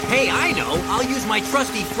Hey, I know. I'll use my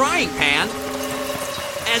trusty frying pan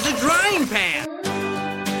as a drying pan.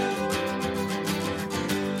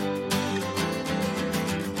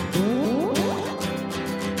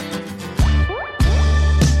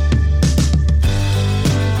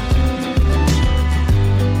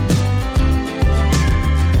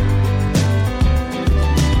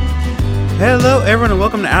 Hello, everyone, and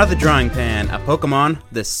welcome to Out of the Drying Pan, a Pokemon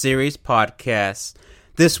The Series podcast.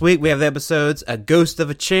 This week, we have the episodes A Ghost of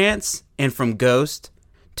a Chance and From Ghost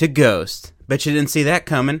to Ghost. Bet you didn't see that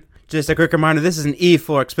coming. Just a quick reminder, this is an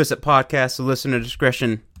E4 explicit podcast, so listener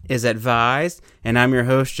discretion is advised. And I'm your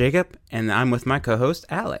host, Jacob, and I'm with my co-host,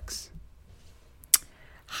 Alex.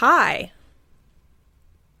 Hi.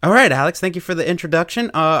 All right, Alex, thank you for the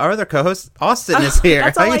introduction. Our other co-host, Austin, is here.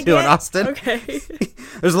 That's How all you I doing, get? Austin? Okay.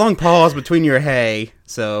 There's a long pause between your hey,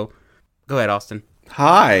 so go ahead, Austin.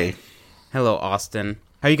 Hi. Hello, Austin.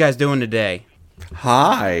 How you guys doing today?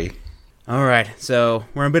 Hi. All right, so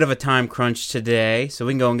we're in a bit of a time crunch today, so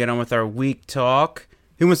we can go and get on with our week talk.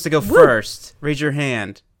 Who wants to go first? Raise your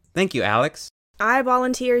hand. Thank you, Alex. I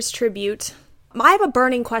volunteers tribute. I have a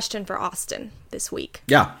burning question for Austin this week.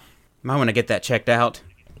 Yeah. Might want to get that checked out.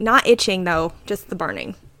 Not itching, though, just the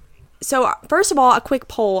burning. So, first of all, a quick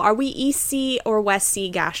poll. Are we East Sea or West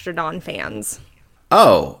Sea Gastrodon fans?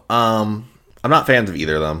 Oh, I'm not fans of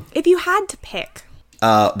either of them. If you had to pick.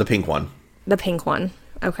 The pink one. The pink one.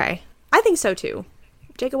 Okay. I think so, too.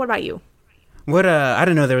 Jacob, what about you? What, I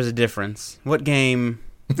didn't know there was a difference. What game?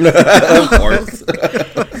 Of course.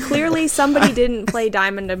 Clearly, somebody didn't play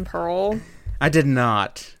Diamond and Pearl. I did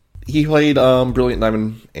not. He played Brilliant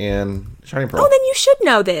Diamond and Shining Pearl. Oh, then you should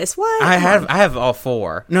know this. What? I have all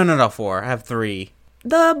four. No, not all four. I have three.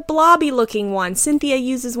 The blobby-looking one. Cynthia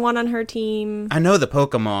uses one on her team. I know the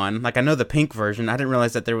Pokemon. Like, I know the pink version. I didn't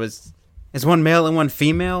realize that there was... Is one male and one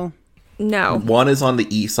female? No. One is on the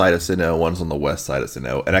east side of Sinnoh, one's on the west side of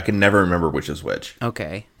Sinnoh, and I can never remember which is which.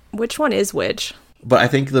 Okay. Which one is which? But I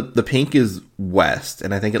think the pink is west,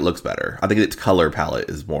 and I think it looks better. I think its color palette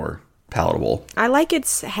is more palatable. I like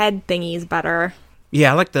its head thingies better.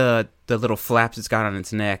 Yeah, I like the little flaps it's got on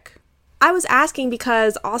its neck. I was asking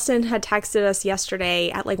because Austin had texted us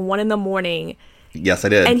yesterday at like 1 a.m. Yes, I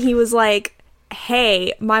did. And he was like,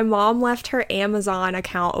 hey, my mom left her Amazon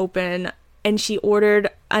account open and she ordered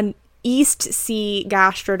an East Sea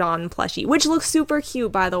Gastrodon plushie, which looks super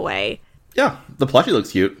cute, by the way. Yeah, the plushie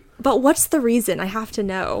looks cute. But what's the reason? I have to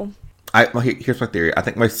know. Here's my theory. I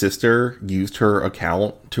think my sister used her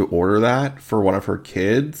account to order that for one of her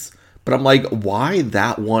kids. But I'm like, why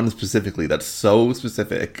that one specifically? That's so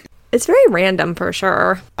specific. It's very random for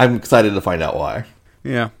sure. I'm excited to find out why.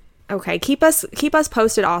 Yeah. Okay, keep us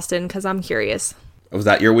posted, Austin, because I'm curious. Was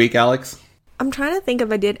that your week, Alex? I'm trying to think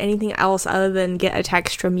if I did anything else other than get a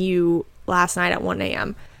text from you last night at 1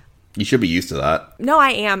 a.m. You should be used to that. No,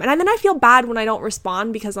 I am. And then I feel bad when I don't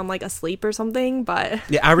respond because I'm like asleep or something, but...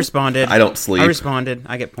 Yeah, I responded. I don't sleep. I responded.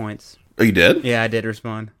 I get points. Oh, you did? Yeah, I did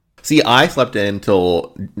respond. See, I slept in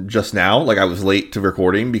till just now. Like, I was late to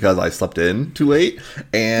recording because I slept in too late.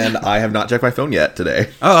 And I have not checked my phone yet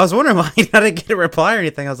today. Oh, I was wondering why I didn't get a reply or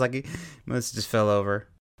anything. I was like, must just fell over.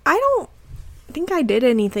 I don't think I did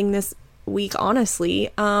anything this week,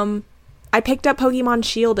 honestly. I picked up Pokemon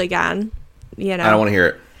Shield again. You know. I don't want to hear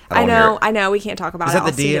it. I know. We can't talk about Is it.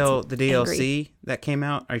 that the I'll the see it's angry. DLC that came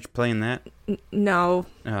out? Are you playing that? No.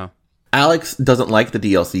 Oh. Alex doesn't like the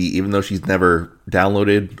DLC, even though she's never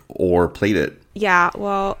downloaded or played it. Yeah,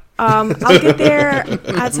 well, I'll get there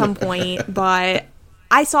at some point, but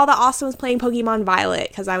I saw that Austin was playing Pokemon Violet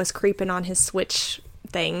because I was creeping on his Switch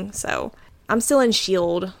thing, so I'm still in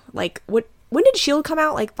Shield. Like, when did Shield come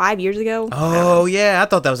out? Like 5 years ago? Oh, yeah. I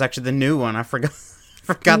thought that was actually the new one. I forgot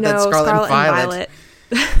that Scarlet and Violet.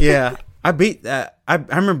 Yeah. I beat that. I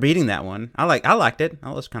remember beating that one. I liked it.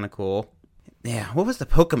 That was kind of cool. Yeah, what was the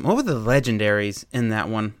Pokemon? What were the legendaries in that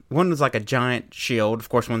one? One was like a giant shield. Of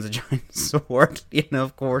course, one's a giant sword,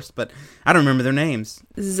 of course. But I don't remember their names.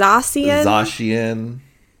 Zacian.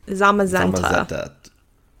 Zamazenta.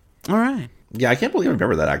 All right. Yeah, I can't believe I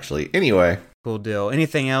remember that, actually. Anyway. Cool deal.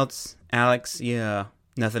 Anything else, Alex? Yeah,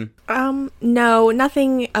 nothing? No,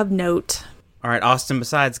 nothing of note. All right, Austin,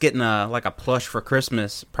 besides getting a plush for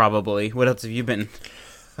Christmas, probably, what else have you been...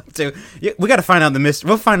 So we got to find out the mystery.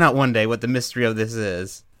 We'll find out one day what the mystery of this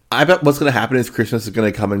is. I bet what's going to happen is Christmas is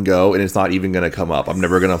going to come and go, and it's not even going to come up. I'm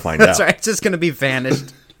never going to find out. That's right. It's just going to be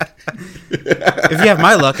vanished. If you have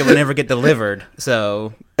my luck, it will never get delivered.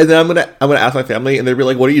 So, and then I'm gonna ask my family, and they'll be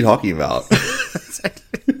like, "What are you talking about?"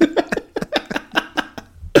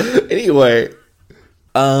 Anyway,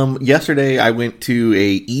 Yesterday I went to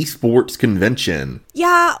a esports convention.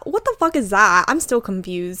 Yeah, what the fuck is that? I'm still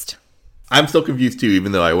confused. I'm still confused too,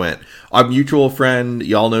 even though I went. A mutual friend,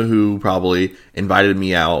 y'all know who, probably invited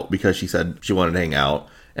me out because she said she wanted to hang out.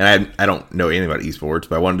 And I don't know anything about esports,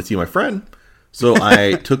 but I wanted to see my friend. So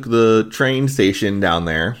I took the train station down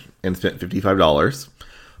there and spent $55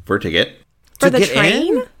 for a ticket. For To the get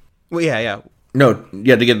train? in? Well, yeah. No,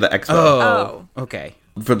 yeah, to get the expo. Oh, okay.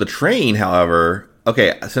 For the train, however,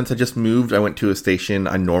 okay, since I just moved, I went to a station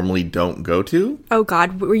I normally don't go to. Oh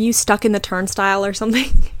god, were you stuck in the turnstile or something?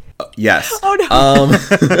 Yes. Oh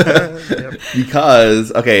no.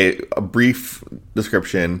 Because, okay, a brief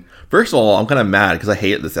description. First of all, I'm kind of mad because I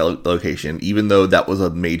hated this location, even though that was a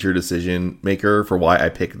major decision maker for why I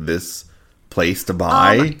picked this place to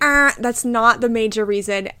buy. That's not the major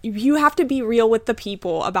reason. You have to be real with the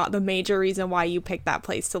people about the major reason why you picked that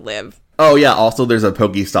place to live. Oh, yeah, also there's a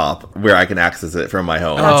Pokestop where I can access it from my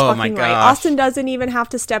home. That's Oh, fucking my right. gosh. Austin doesn't even have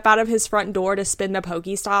to step out of his front door to spin the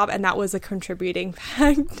Pokestop, and that was a contributing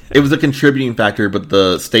fact. It was a contributing factor, but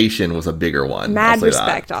the station was a bigger one. I'll Mad say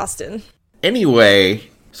respect, that. Austin. Anyway,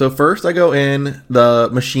 so first I go in, the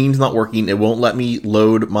machine's not working. It won't let me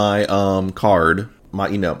load my card,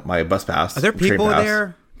 my bus pass. Are there train people pass.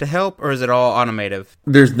 there to help, or is it all automative?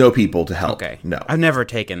 There's no people to help. Okay. No. I've never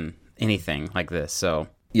taken anything like this, so...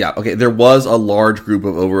 Yeah, okay. There was a large group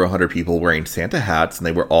of over 100 people wearing Santa hats, and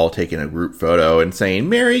they were all taking a group photo and saying,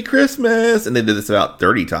 "Merry Christmas!" And they did this about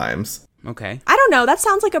 30 times. Okay. I don't know. That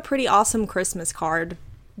sounds like a pretty awesome Christmas card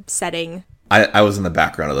setting. I was in the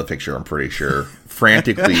background of the picture, I'm pretty sure,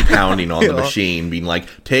 frantically pounding on the machine, being like,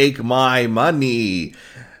 "Take my money!"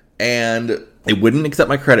 And it wouldn't accept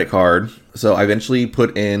my credit card, so I eventually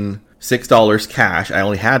put in $6 cash. I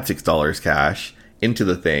only had $6 cash into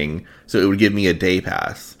the thing, so it would give me a day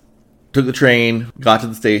pass. Took the train, got to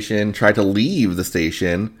the station, tried to leave the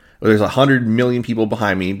station. There's 100 million people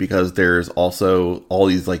behind me because there's also all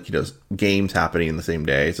these games happening in the same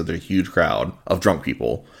day, so there's a huge crowd of drunk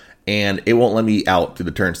people. And it won't let me out through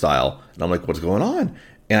the turnstile. And I'm like, what's going on?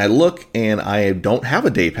 And I look, and I don't have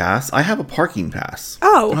a day pass. I have a parking pass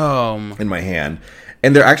Oh. in my hand.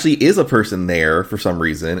 And there actually is a person there for some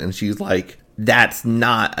reason. And she's like, "That's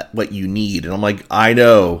not what you need." And I'm like, "I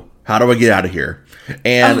know. How do I get out of here?"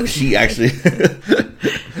 And she actually,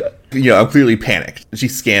 I'm clearly panicked. She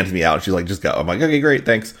scans me out. She's like, "Just go." I'm like, "Okay, great.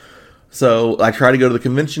 Thanks." So I try to go to the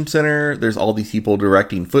convention center. There's all these people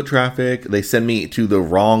directing foot traffic. They send me to the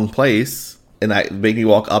wrong place, and I make me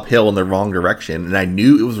walk uphill in the wrong direction. And I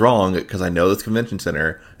knew it was wrong because I know this convention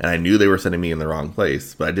center, and I knew they were sending me in the wrong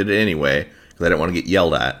place. But I did it anyway because I didn't want to get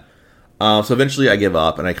yelled at. So eventually I give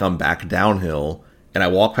up, and I come back downhill, and I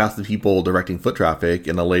walk past the people directing foot traffic,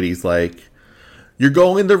 and the lady's like, "You're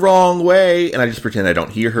going the wrong way." And I just pretend I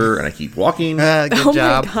don't hear her, and I keep walking. Good Oh my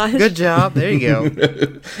job. gosh. Good job. There you go.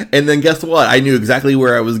 And then guess what? I knew exactly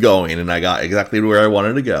where I was going, and I got exactly where I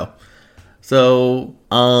wanted to go. So,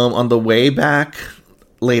 on the way back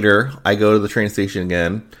later, I go to the train station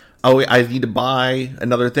again. Oh, I need to buy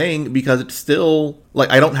another thing because it's still,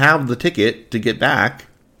 I don't have the ticket to get back.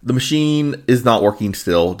 The machine is not working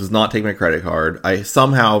still, does not take my credit card. I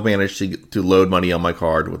somehow managed to load money on my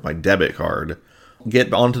card with my debit card.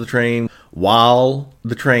 Get onto the train. While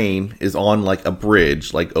the train is on a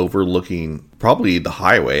bridge, overlooking probably the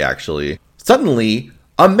highway, actually. Suddenly,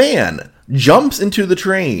 a man jumps into the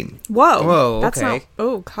train. Whoa. That's okay. not...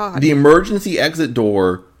 Oh, God. The emergency exit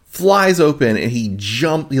door flies open, and he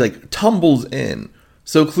tumbles in.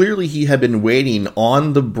 So clearly he had been waiting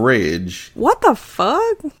on the bridge, What the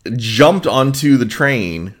fuck? jumped onto the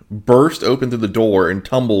train, burst open through the door, and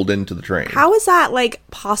tumbled into the train. How is that,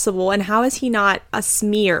 possible, and how is he not a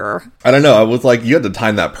smear? I don't know. I was like, you had to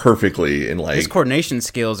time that perfectly. And His coordination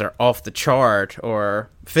skills are off the chart, or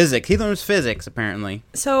physics. He learns physics, apparently.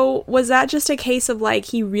 So, was that just a case of,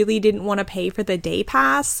 he really didn't want to pay for the day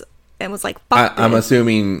pass, and was like, fuck I'm this?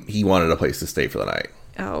 assuming he wanted a place to stay for the night.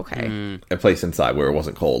 Oh, okay. A place inside where it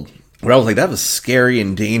wasn't cold. But I was like, that was scary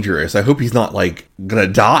and dangerous. I hope he's not, gonna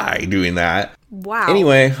die doing that. Wow.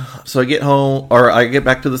 Anyway, so I get home, or I get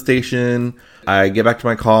back to the station. I get back to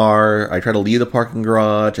my car. I try to leave the parking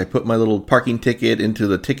garage. I put my little parking ticket into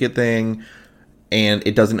the ticket thing, and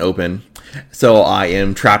it doesn't open. So I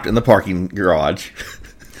am trapped in the parking garage.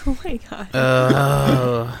 Oh my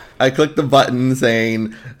god. I click the button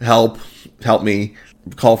saying, help me,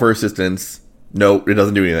 call for assistance. Nope, it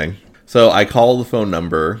doesn't do anything. So I call the phone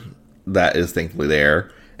number that is thankfully there,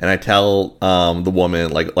 and I tell the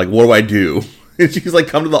woman, what do I do? And she's like,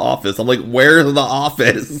 come to the office. I'm like, where's the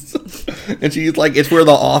office? And she's like, it's where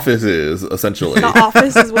the office is, essentially. The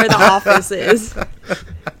office is where the office is.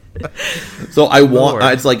 So I want.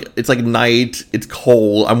 It's like night. It's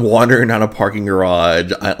cold. I'm wandering down a parking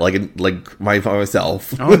garage, by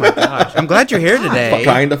myself. Oh my gosh! I'm glad you're here today.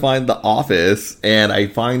 Trying to find the office, and I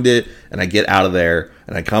find it, and I get out of there,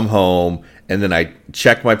 and I come home, and then I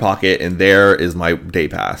check my pocket, and there is my day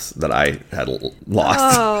pass that I had lost.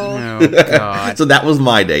 Oh God! So that was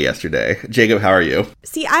my day yesterday. Jacob, how are you?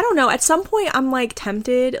 See, I don't know. At some point, I'm like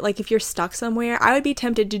tempted. Like, if you're stuck somewhere, I would be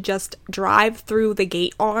tempted to just drive through the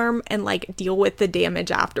gate arm and like deal with the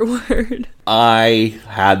damage afterward. I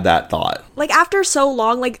had that thought. Like, after so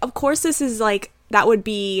long, like, of course, this is like that would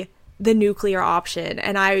be the nuclear option,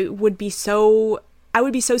 and I would be so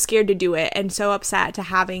scared to do it and so upset to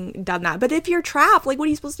having done that. But if you're trapped, like, what are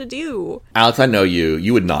you supposed to do? Alex, I know you.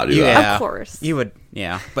 You would not do that. Yeah, Of course. you would.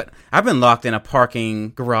 Yeah, but I've been locked in a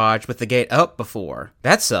parking garage with the gate up before.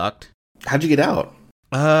 That sucked. How'd you get out?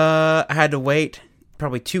 I had to wait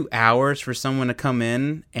probably 2 hours for someone to come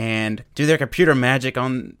in and do their computer magic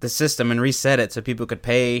on the system and reset it so people could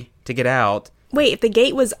pay to get out. Wait, if the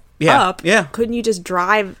gate was up, couldn't you just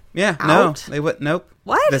drive out? No, they would. Nope.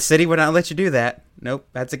 What? The city would not let you do that. Nope,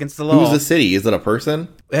 that's against the law. Who's the city? Is it a person?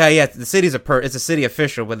 Yeah, the city's it's a city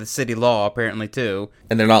official with a city law apparently too.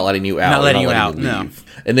 And they're not letting you out. Not letting you letting out, you no. leave.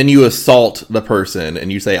 And then you assault the person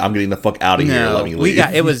and you say, "I'm getting the fuck out of here. Let me leave."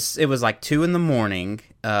 it was like 2 a.m,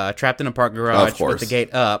 trapped in a park garage with the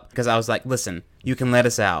gate up because I was like, listen, you can let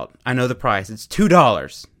us out. I know the price. It's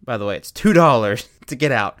 $2. By the way, it's $2 to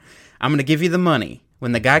get out. I'm gonna give you the money.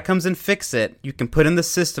 When the guy comes and fix it, you can put in the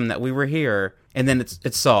system that we were here, and then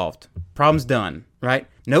it's solved. Problem's done, right?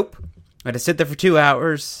 Nope. I had to sit there for 2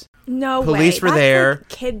 hours. No Police way. were That's there. like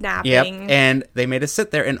kidnapping. Yep, and they made us sit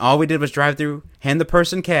there, and all we did was drive through, hand the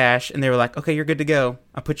person cash, and they were like, okay, you're good to go.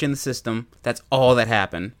 I'll put you in the system. That's all that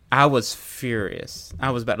happened. I was furious. I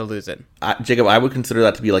was about to lose it. Jacob, I would consider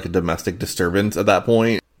that to be like a domestic disturbance at that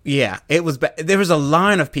point. Yeah, it was bad. There was a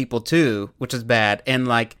line of people, too, which is bad. And,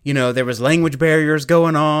 like, there was language barriers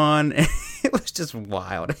going on. It was just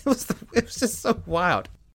wild. It was just so wild.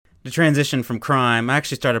 The transition from crime, I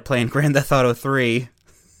actually started playing Grand Theft Auto 3.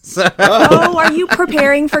 So, Oh, are you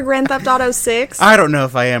preparing for Grand Theft Auto 6? I don't know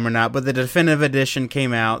if I am or not, but the definitive edition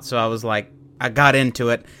came out, so I was like, I got into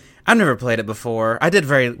it. I've never played it before. I did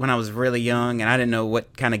when I was really young, and I didn't know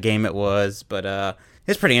what kind of game it was, but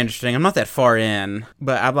it's pretty interesting. I'm not that far in,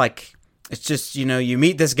 but I'm like, it's just, you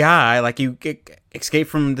meet this guy, like you escape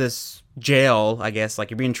from this jail, I guess,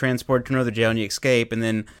 like you're being transported to another jail and you escape, and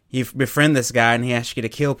then you befriend this guy and he asks you to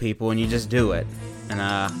kill people and you just do it. And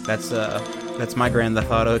that's my Grand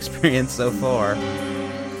Theft Auto experience so far.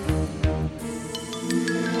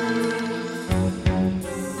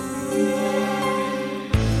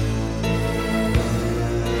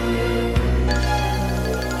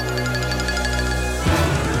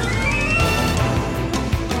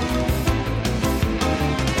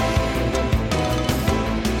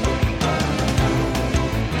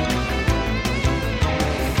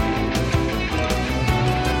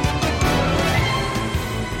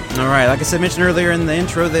 Alright, like I mentioned earlier in the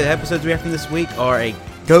intro, the episodes we have from this week are a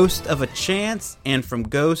Ghost of a Chance and From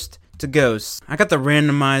Ghost to Ghost. I got the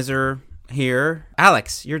randomizer here.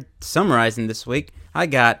 Alex, you're summarizing this week. I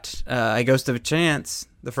got a Ghost of a Chance,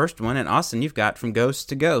 the first one, and Austin, you've got From Ghost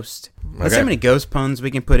to Ghost. Let's see how many ghost puns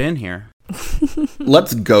we can put in here.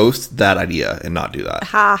 Let's ghost that idea and not do that.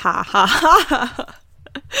 Ha ha ha ha.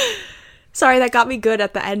 Sorry, that got me good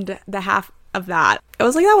at the end, the half of that. I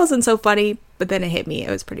was like, that wasn't so funny, but then it hit me. It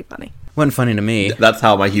was pretty funny. Wasn't funny to me. That's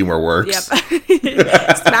how my humor works.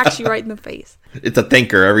 Yep. Smacks you right in the face. It's a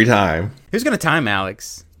thinker every time. Who's going to time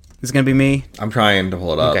Alex? Is it going to be me? I'm trying to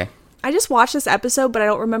pull it up. Okay. I just watched this episode, but I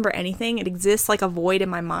don't remember anything. It exists like a void in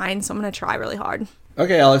my mind, so I'm going to try really hard.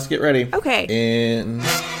 Okay, Alex, get ready. Okay. In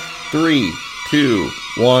 3, 2,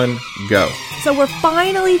 1, go. So we're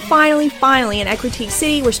finally in Equity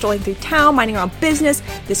City. We're strolling through town, minding our own business.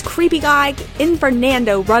 This creepy guy in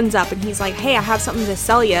Fernando runs up and he's like, hey, I have something to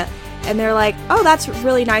sell you. And they're like, oh, that's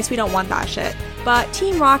really nice. We don't want that shit. But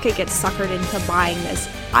Team Rocket gets suckered into buying this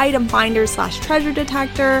item finder / treasure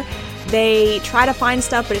detector. They try to find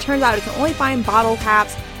stuff, but it turns out it can only find bottle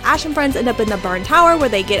caps. Ash and friends end up in the burn tower where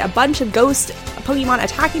they get a bunch of ghost Pokemon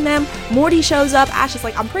attacking them. Morty shows up. Ash is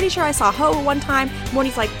like, I'm pretty sure I saw Ho one time.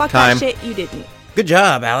 Morty's like, fuck that shit, you didn't. Good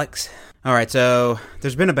job, Alex. All right, so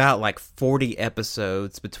there's been about like 40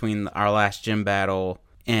 episodes between our last gym battle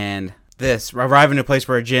and this. Arriving to a place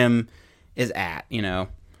where a gym is at,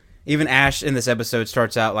 Even Ash in this episode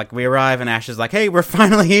starts out like, we arrive and Ash is like, hey, we're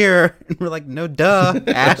finally here. And we're like, no duh,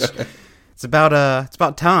 Ash. It's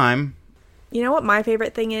about time. You know what my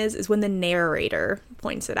favorite thing is when the narrator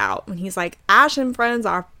points it out. When he's like, Ash and friends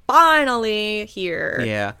are finally here.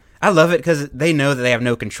 Yeah. I love it because they know that they have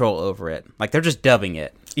no control over it. Like, they're just dubbing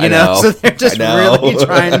it. You I know. So they're just I know. really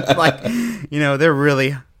trying to, like, they're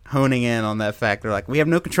really honing in on that fact. They're like, we have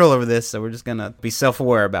no control over this, so we're just going to be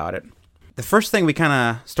self-aware about it. The first thing we kind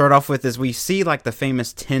of start off with is we see, like, the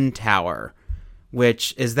famous Tin Tower,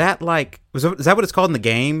 which is that, like, is that what it's called in the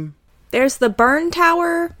game? There's the Burn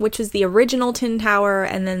Tower, which is the original Tin Tower,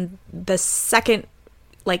 and then the second,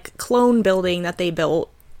 like, clone building that they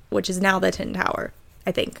built, which is now the Tin Tower,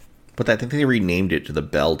 I think. But I think they renamed it to the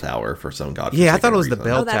Bell Tower for some godforsaken Yeah, I thought it was reason. the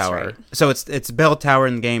Bell that's Tower. right. So it's Bell Tower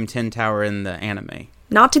in the game, Tin Tower in the anime.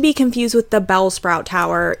 Not to be confused with the Bellsprout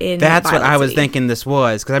Tower in That's what Violet I was City. thinking this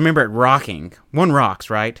was, because I remember it rocking. One rocks,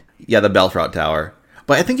 right? Yeah, the Bellsprout Tower.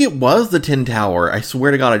 But I think it was the Tin Tower. I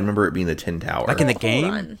swear to God, I remember it being the Tin Tower. Like in the Hold game?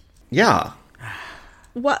 on. Yeah.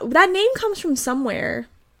 What, that name comes from somewhere.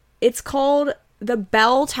 It's called the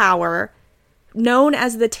Bell Tower, known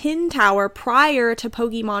as the Tin Tower prior to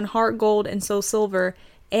Pokemon Heart Gold and Soul Silver,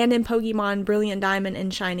 and in Pokemon Brilliant Diamond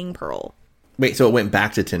and Shining Pearl. Wait, so it went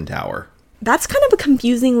back to Tin Tower. That's kind of a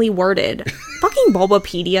confusingly worded. Fucking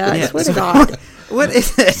Bulbapedia, I Yeah, swear so to God. What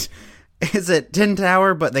is it? Is it Tin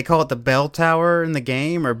Tower, but they call it the Bell Tower in the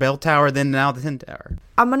game, or Bell Tower, then now the Tin Tower?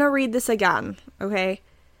 I'm gonna read this again, okay?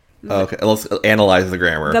 Okay, let's analyze the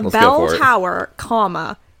grammar. The Let's go Bell for it. Tower,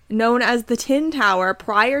 comma, known as the Tin Tower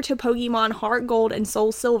prior to Pokemon Heart Gold and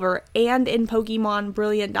Soul Silver and in Pokemon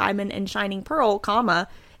Brilliant Diamond and Shining Pearl, comma,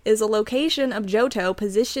 is a location of Johto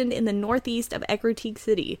positioned in the northeast of Ecruteak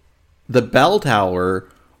City. The Bell Tower,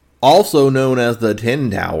 also known as the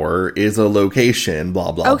Tin Tower, is a location,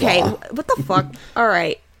 blah, blah, Okay, blah. what the fuck?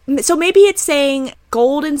 Alright. So maybe it's saying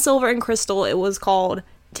Gold and Silver and Crystal, it was called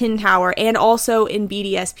Tin Tower, and also in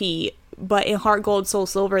BDSP, but in Heart Gold, Soul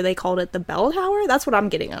Silver, they called it the Bell Tower? That's what I'm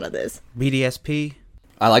getting out of this. BDSP?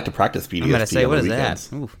 I like to practice PDSP I'm going to say, on what the is weekends.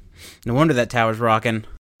 that? Ooh. No wonder that tower's rocking.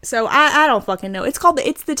 So I don't fucking know. It's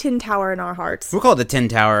the Tin Tower in our hearts. We'll call it the Tin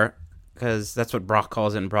Tower, because that's what Brock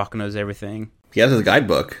calls it, and Brock knows everything. He has his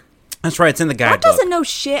guidebook. That's right, it's in the Brock guidebook. doesn't know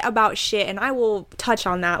shit about shit, and I will touch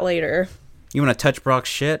on that later. You want to touch Brock's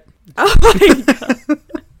shit?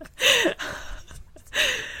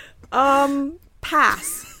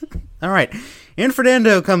 Pass. All right.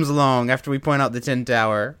 Fernando comes along after we point out the Tin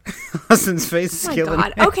Tower. Austin's face is Oh my killing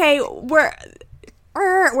God. me. Okay,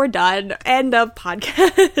 we're done. End of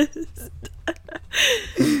podcast.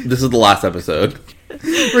 This is the last episode.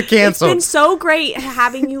 We're It's canceled. been so great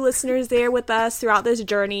having you listeners there with us throughout this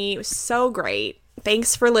journey. It was so great.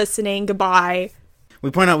 Thanks for listening. Goodbye. We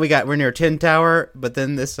point out we're near Tin Tower, but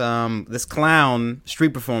then this clown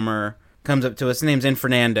street performer comes up to us. His name's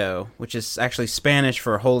Fernando, which is actually Spanish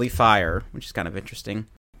for holy fire, which is kind of interesting.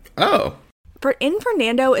 Oh.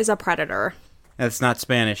 Fernando is a predator. That's not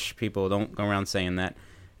Spanish, people. Don't go around saying that.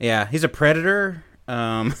 Yeah, he's a predator.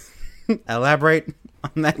 Elaborate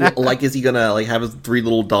on that. Like, is he gonna have his 3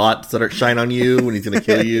 little dots that shine on you when he's gonna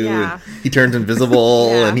kill you? Yeah. And he turns invisible.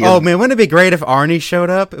 Yeah. And he Oh man, wouldn't it be great if Arnie showed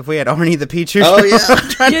up? If we had Arnie the Pichu Oh, show yeah. up,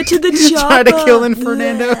 trying Get to the try to chopper. kill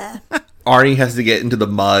Fernando. Arnie has to get into the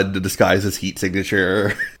mud to disguise his heat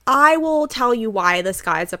signature. I will tell you why this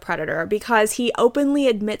guy's a predator, because he openly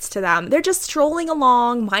admits to them. They're just strolling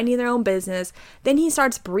along, minding their own business. Then he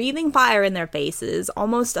starts breathing fire in their faces,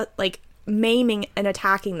 almost like maiming and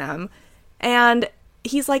attacking them. And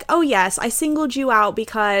he's like, oh yes, I singled you out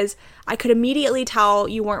because I could immediately tell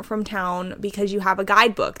you weren't from town because you have a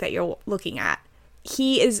guidebook that you're looking at.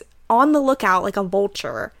 He is on the lookout like a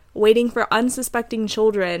vulture, waiting for unsuspecting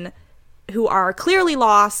children who are clearly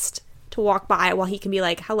lost to walk by while he can be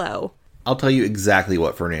like, hello. I'll tell you exactly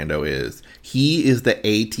what Fernando is. He is the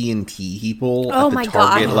AT&T people Oh at the my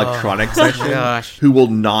Target God. electronics section gosh. who will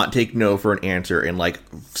not take no for an answer and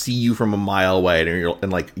see you from a mile away and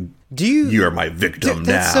you're my victim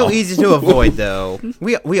now. That's so easy to avoid, though.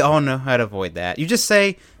 We all know how to avoid that. You just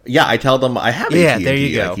say, Yeah, I tell them I have Yeah, AT&T. there you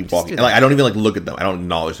and go. I keep Just walking. do that. I don't even look at them. I don't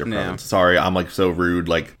acknowledge their No. presence. Sorry, I'm so rude.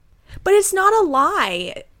 But it's not a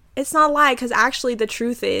lie. It's not a lie, because actually the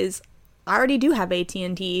truth is I already do have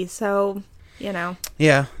AT&T, so, yeah.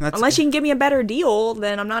 That's, unless you can give me a better deal,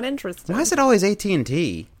 then I'm not interested. why is it always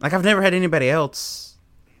AT&T? Like, I've never had anybody else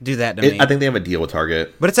do that to me. I think they have a deal with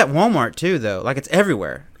Target. But it's at Walmart, too, though. Like, it's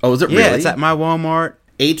everywhere. Oh, is it Yeah, really? it's at my Walmart.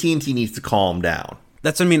 AT&T needs to calm down.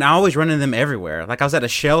 That's what I mean. I always run into them everywhere. Like, I was at a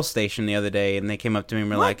Shell station the other day, and they came up to me and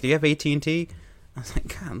were like, do you have AT&T? I was like,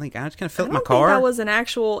 God, I'm just going to fill I up don't my think car. that was an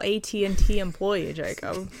actual AT&T employee,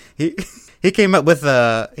 Jacob. He came up with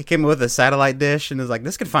a satellite dish and was like,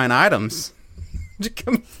 this could find items. Just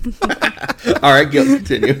come- All right,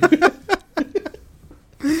 continue.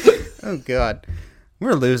 Oh God,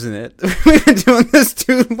 we're losing it. We've been doing this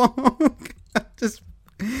too long.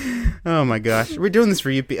 Oh my gosh, we're doing this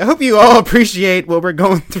for you. I hope you all appreciate what we're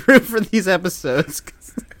going through for these episodes.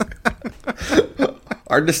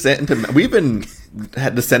 Our descent into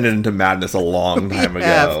had descended into madness a long time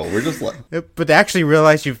ago. We're just like, but to actually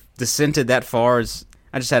realize you've descended that far is,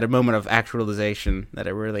 I just had a moment of actualization that I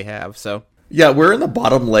really have. So yeah, we're in the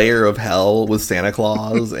bottom layer of hell with Santa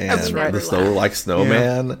Claus and right. the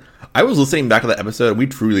snowman. Yeah. I was listening back to that episode. We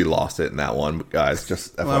truly lost it in that one, guys.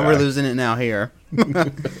 Just FYI. Well, we're losing it now here.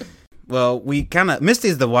 Well, we kind of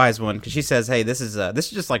Misty's the wise one because she says, "Hey, this is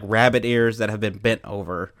just like rabbit ears that have been bent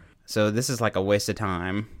over. So this is like a waste of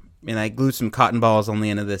time." And I glued some cotton balls on the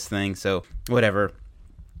end of this thing. So whatever.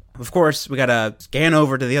 Of course, we gotta scan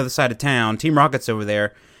over to the other side of town. Team Rocket's over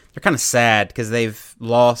there. They're kind of sad because they've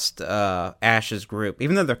lost Ash's group,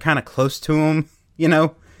 even though they're kind of close to him. You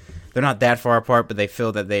know, they're not that far apart, but they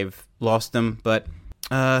feel that they've lost them. But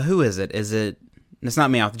who is it? It's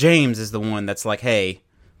not Meowth. James is the one that's like, hey,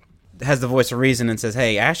 has the voice of reason and says,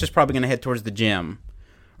 hey, Ash is probably going to head towards the gym,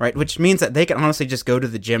 right? Which means that they can honestly just go to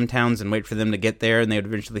the gym towns and wait for them to get there, and they would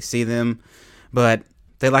eventually see them. But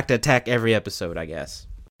they like to attack every episode, I guess.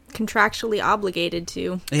 Contractually obligated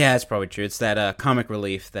to. Yeah, that's probably true. It's that comic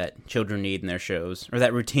relief that children need in their shows, or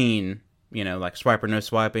that routine, you know, like swipe or no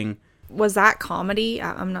swiping. Was that comedy?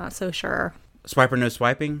 I'm not so sure. Swipe or no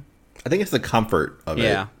swiping? I think it's the comfort of it.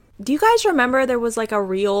 Yeah. Do you guys remember there was like a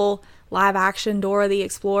real live action Dora the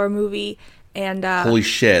Explorer movie? And holy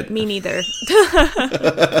shit. Me neither.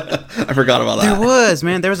 I forgot about that. There was,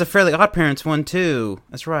 man. There was a Fairly Odd Parents one too.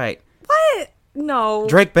 That's right. What? No.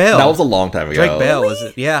 Drake Bell. That was a long time ago. Drake Bell Really? was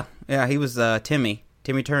it? Yeah. Yeah, he was Timmy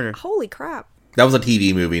Turner. Holy crap. That was a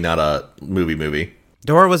TV movie, not a movie.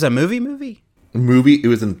 Dora was a movie? Movie, it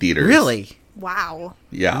was in theaters. Really? Wow.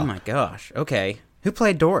 Yeah. Oh my gosh. Okay. Who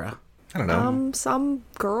played Dora? I don't know. Some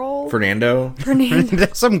girl. Fernando?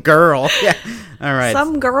 Some girl. Yeah. All right.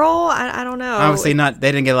 Some girl? I don't know. Obviously not.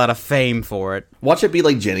 They didn't get a lot of fame for it. Watch it be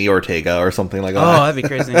like Jenny Ortega or something like that. Oh, that'd be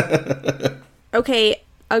crazy. Okay,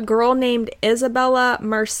 a girl named Isabella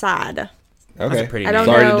Merced. Okay. That's a pretty I don't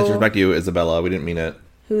Sorry know to disrespect you, Isabella. We didn't mean it.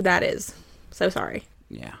 who that is. So sorry.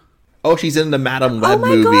 Yeah. Oh, she's in the Madam Web Oh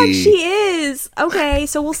my movie. god, she is! Okay,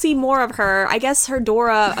 so we'll see more of her. I guess her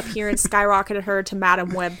Dora appearance skyrocketed her to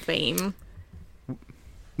Madam Web fame.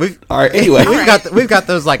 All right, anyway. We've got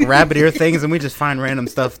those like rabbit ear things, and we just find random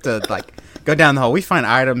stuff to like go down the hall. We find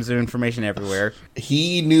items and information everywhere.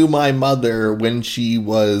 He knew my mother when she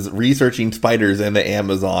was researching spiders in the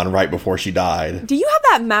Amazon right before she died. Do you have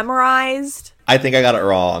that memorized? I think I got it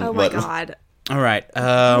wrong. Oh my god. All right.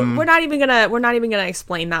 We're not even gonna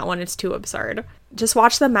explain that one. It's too absurd. Just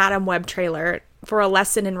watch the Madam Web trailer for a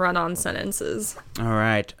lesson in run-on sentences. All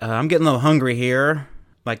right. I'm getting a little hungry here,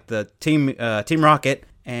 like the Team Rocket,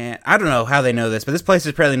 and I don't know how they know this, but this place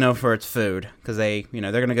is apparently known for its food because they're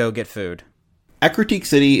gonna go get food. Ecruteak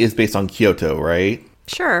City is based on Kyoto, right?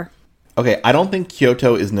 Sure. Okay, I don't think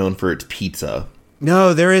Kyoto is known for its pizza.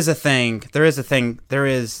 No, there is a thing.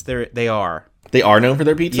 They are. They are known for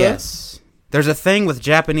their pizza? Yes. There's a thing with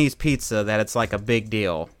Japanese pizza that it's like a big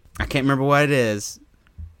deal. I can't remember what it is.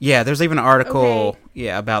 Yeah, there's even an article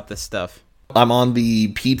about this stuff. I'm on the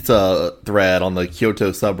pizza thread on the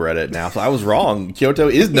Kyoto subreddit now, so I was wrong. Kyoto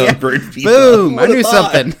is known for its pizza. Boom! I Who knew would've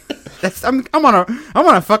thought? something. I'm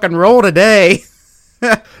on a fucking roll today.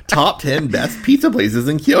 Top 10 best pizza places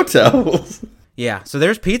in Kyoto. Yeah, so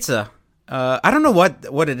there's pizza. I don't know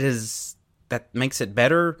what it is that makes it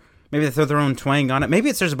better. Maybe they throw their own twang on it. Maybe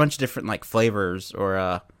there's a bunch of different like flavors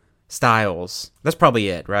or styles. That's probably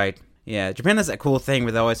it, right? Yeah, Japan has that cool thing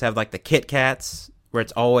where they always have like the Kit Kats, where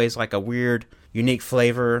it's always like a weird, unique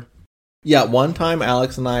flavor. Yeah, one time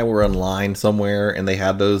Alex and I were in line somewhere and they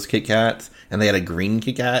had those Kit Kats and they had a green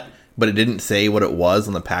Kit Kat, but it didn't say what it was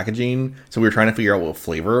on the packaging. So we were trying to figure out what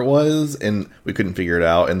flavor it was and we couldn't figure it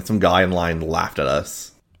out. And some guy in line laughed at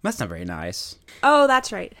us. That's not very nice. Oh,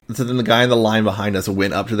 that's right. So then the guy in the line behind us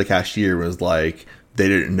went up to the cashier and was like, they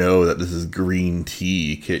didn't know that this is green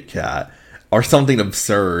tea Kit Kat or something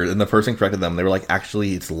absurd. And the person corrected them. They were like,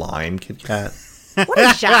 actually, it's lime Kit Kat. What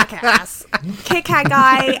a jackass. Kit Kat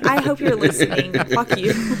guy, I hope you're listening. Fuck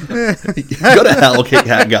you. Go to hell, Kit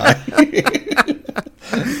Kat guy.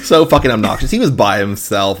 So fucking obnoxious. He was by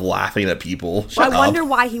himself laughing at people. Shut I up. wonder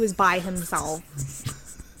why he was by himself.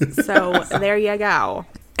 So, there you go.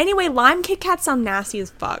 Anyway, lime Kit Kats sound nasty as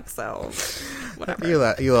fuck, so whatever.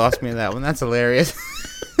 You lost me in that one. That's hilarious.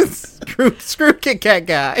 Screw Kit Kat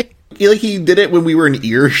guy. He did it when we were in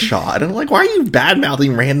earshot. And I'm like, why are you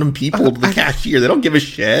bad-mouthing random people to the cashier? They don't give a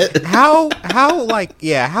shit. How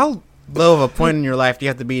low of a point in your life do you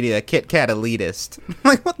have to be a Kit Kat elitist?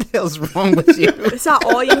 Like, what the hell's wrong with you? Is that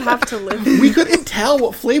all you have to live with? We couldn't tell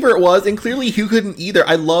what flavor it was, and clearly Hugh couldn't either.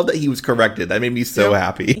 I love that he was corrected. That made me so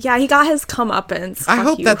happy. Yeah, he got his comeuppance. I Fuck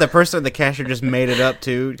hope you. that the person at the cashier just made it up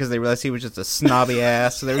too, because they realized he was just a snobby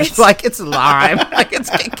ass. So they were just like, "It's lime, like it's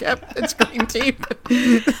Kit Kat, it's green tea."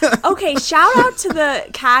 Okay, shout out to the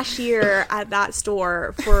cashier at that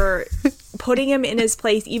store for putting him in his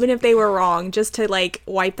place, even if they were wrong, just to like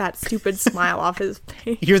wipe that stupid smile off his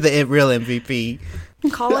face. You're the real MVP.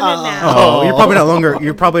 Calling it now. Oh, you're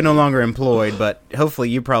probably no longer employed, but hopefully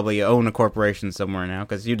you probably own a corporation somewhere now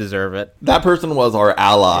because you deserve it. That person was our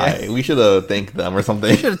ally. We should have thanked them or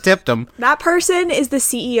something. Should have tipped them. That person is the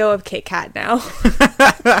CEO of Kit Kat now.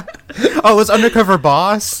 Oh, it's undercover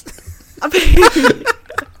boss.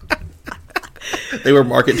 They were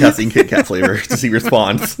market testing Kit Kat flavors to see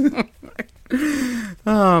response.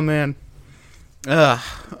 Oh man. All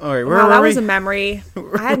right, where Wow, were that we? was a memory.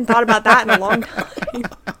 I hadn't thought about that in a long time.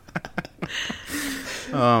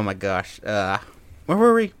 Oh my gosh. Where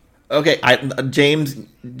were we? Okay, James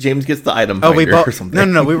gets the item Oh, finder we both. or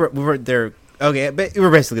something. No. We were there. Okay, but we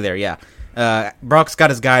were basically there. Yeah. Brock's got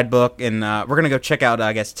his guidebook, and we're gonna go check out,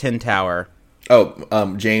 I guess, Tin Tower.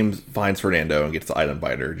 Oh, James finds Fernando and gets the item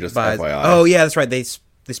finder. Just FYI. Oh yeah, that's right. They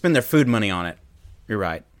spend their food money on it. You're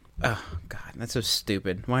right. Oh god, that's so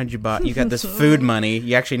stupid. Why did you buy? You got this food money.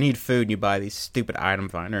 You actually need food, and you buy these stupid item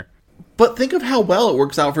finder. But think of how well it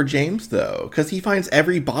works out for James, though, because he finds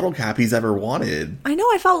every bottle cap he's ever wanted. I know,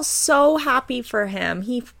 I felt so happy for him.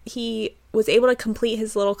 He was able to complete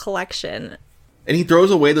his little collection. And he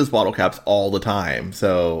throws away those bottle caps all the time,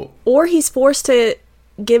 so... Or he's forced to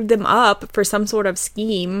give them up for some sort of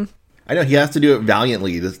scheme. I know, he has to do it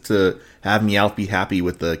valiantly just to have Meowth be happy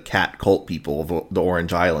with the cat cult people of the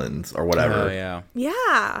Orange Islands, or whatever. Oh yeah.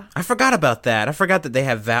 Yeah. I forgot about that. I forgot that they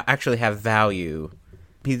actually have value.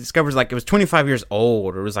 He discovers like it was 25 years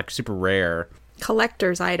old, or it was like super rare.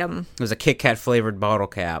 Collector's item. It was a Kit Kat flavored bottle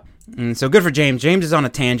cap. And so good for James. James is on a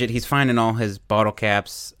tangent. He's finding all his bottle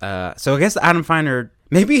caps. So I guess the item finder,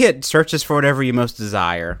 maybe it searches for whatever you most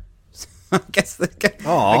desire. I guess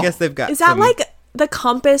they've got. Is that like the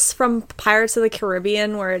compass from Pirates of the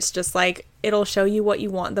Caribbean, where it's just like it'll show you what you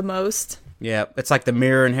want the most? Yeah, it's like the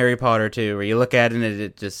mirror in Harry Potter too, where you look at it and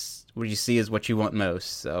it just what you see is what you want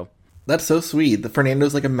most. So That's so sweet. The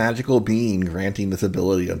Fernando's like a magical being granting this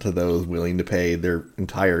ability unto those willing to pay their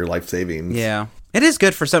entire life savings. yeah, it is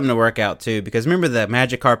good for something to work out too, because remember the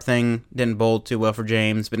Magikarp thing didn't bowl too well for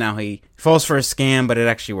James, but now he falls for a scam, but it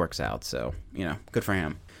actually works out. So good for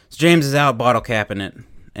him. So James is out bottle capping it,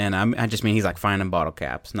 and I just mean he's like finding bottle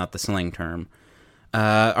caps, not the slang term.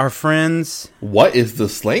 Our friends. What is the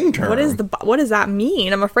slang term? What does that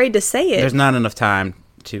mean? I'm afraid to say it. There's not enough time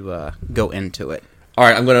to go into it. All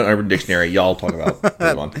right, I'm going to Urban Dictionary. Y'all talk about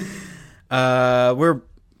Pokemon. We're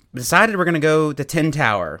decided we're going to go to Tin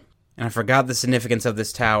Tower. And I forgot the significance of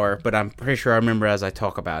this tower, but I'm pretty sure I remember as I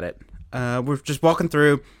talk about it. We're just walking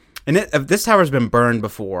through, and this tower's been burned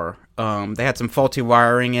before. They had some faulty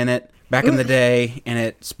wiring in it back in the day, and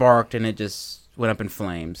it sparked, and it just went up in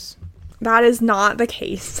flames. That is not the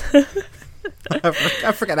case.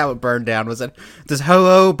 I forgot how it burned down. Does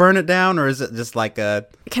Ho-Oh burn it down, or is it just like a...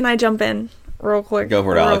 Can I jump in real quick? Go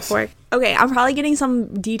for it, Alex. Quick. Okay, I'm probably getting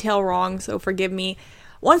some detail wrong, so forgive me.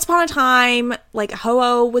 Once upon a time, like,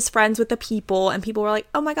 Ho-Oh was friends with the people, and people were like,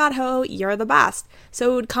 oh my god, Ho-Oh, you're the best.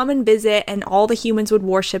 So it would come and visit, and all the humans would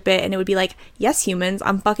worship it, and it would be like, yes, humans,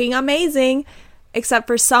 I'm fucking amazing. Except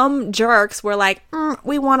for some jerks were like,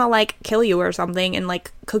 we want to, like, kill you or something, and,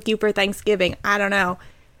 like, cook you for Thanksgiving. I don't know.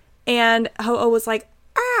 And Ho-Oh was like,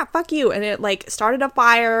 fuck you. And it, like, started a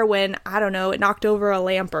fire when, I don't know, it knocked over a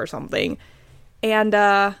lamp or something. And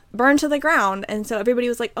burned to the ground. And so everybody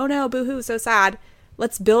was like, oh no, boo-hoo, so sad.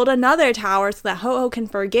 Let's build another tower so that Ho-Oh can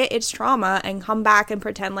forget its trauma and come back and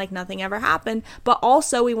pretend like nothing ever happened. But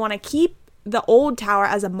also we want to keep the old tower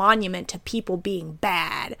as a monument to people being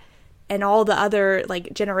bad. And all the other,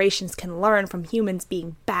 like, generations can learn from humans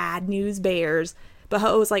being bad news bears. But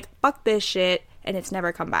Ho-Oh was like, fuck this shit. And it's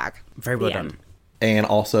never come back. Very well done. And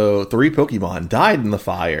also, 3 Pokemon died in the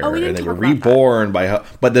fire. Oh, we didn't and they were talk about reborn by Ho-Oh.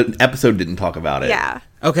 But the episode didn't talk about it. Yeah.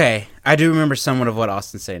 Okay, I do remember somewhat of what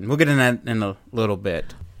Austin's saying. We'll get in that in a little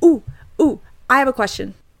bit. Ooh, I have a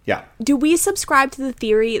question. Yeah. Do we subscribe to the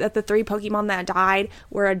theory that the 3 Pokemon that died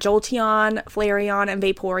were a Jolteon, Flareon, and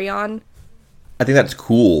Vaporeon? I think that's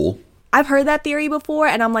cool. I've heard that theory before,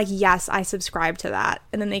 and I'm like, yes, I subscribe to that.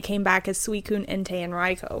 And then they came back as Suicune, Entei, and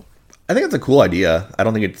Raikou. I think it's a cool idea. I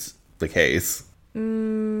don't think it's the case.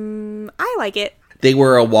 I like it. They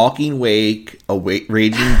were a walking wake, a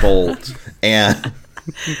raging bolt, and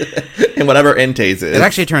And whatever Entei's is. It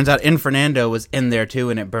actually turns out Fernando was in there too,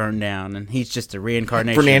 and it burned down, and he's just a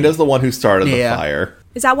reincarnation. Fernando's the one who started the fire.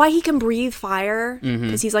 Is that why he can breathe fire?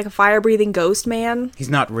 Because he's like a fire-breathing ghost man? He's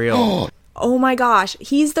not real. Oh my gosh.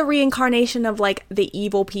 He's the reincarnation of, like, the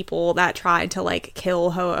evil people that tried to, like,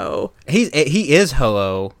 kill Ho-Oh. He is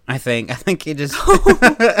Ho-Oh, I think. I think he just...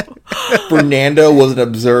 Fernando was an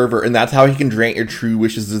observer, and that's how he can grant your true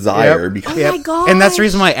wishes desire. Yep. Because Oh my gosh. And that's the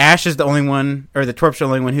reason why Ash is the only one, or the Twerp's the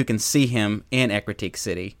only one who can see him in Ecritique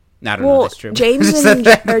City. I don't know if that's true.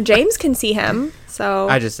 James can see him, so...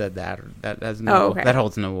 I just said that. That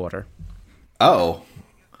holds no water. Oh.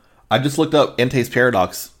 I just looked up Entei's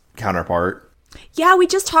Paradox counterpart. Yeah, we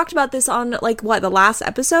just talked about this on, like, the last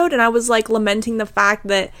episode, and I was, like, lamenting the fact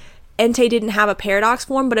that Entei didn't have a paradox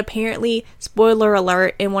form, but apparently, spoiler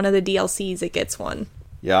alert, in one of the DLCs it gets one.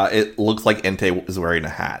 Yeah, it looks like Entei is wearing a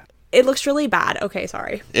hat. It looks really bad. Okay,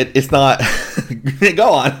 sorry. It's not...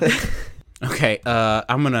 Go on. Okay,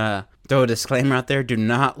 I'm gonna throw a disclaimer out there. Do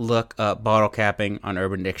not look up bottle capping on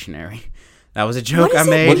Urban Dictionary. That was a joke I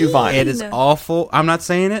made. What'd you find? It is awful. I'm not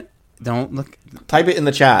saying it. Don't look. Type it in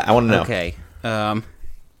the chat. I want to know. Okay.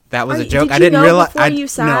 That was a Did joke. you I didn't know realize. before you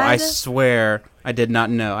said? No, I swear I did not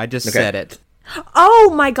know. I just said it.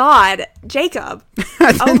 Oh my god, Jacob.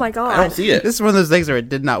 Oh my god. I don't see it. This is one of those things where it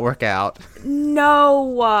did not work out.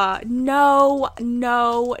 No.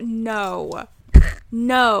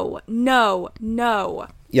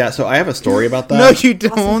 Yeah, so I have a story about that. No, you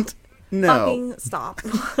don't. No. Fucking stop.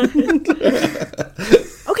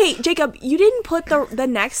 Okay, Jacob, you didn't put the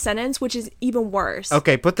next sentence, which is even worse.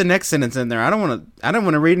 Okay, put the next sentence in there. I don't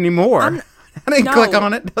want to read any more. I didn't click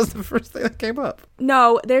on it. That was the first thing that came up.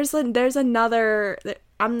 No, there's another.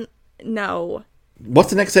 No. What's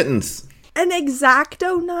the next sentence? An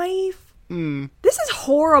X-Acto knife. This is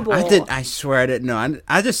horrible. I swear I didn't know.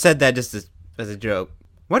 I just said that just as a joke.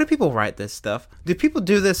 Why do people write this stuff? Do people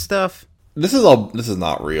do this stuff? This is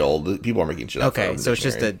not real. People are making shit up. Okay, so it's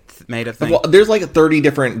just a made up thing. Well, there's like 30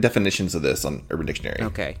 different definitions of this on Urban Dictionary.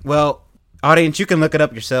 Okay. Well, audience, you can look it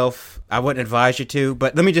up yourself. I wouldn't advise you to,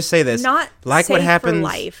 but let me just say this. Not like safe what happens, for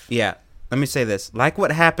life. Yeah. Let me say this. Like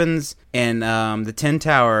what happens in the Tin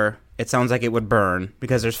Tower, it sounds like it would burn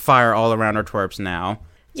because there's fire all around our twerps now.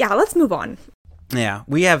 Yeah, let's move on. Yeah,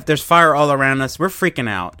 there's fire all around us. We're freaking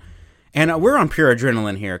out. And we're on pure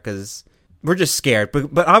adrenaline here because we're just scared.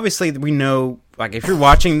 But obviously we know, like, if you're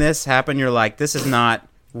watching this happen, you're like, this is not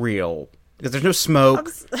real. Because there's no smoke.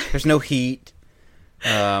 There's no heat.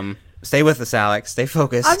 Stay with us, Alex. Stay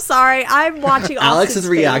focused. I'm sorry. I'm watching Alex is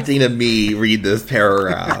reacting to me read this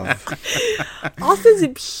paragraph. Austin's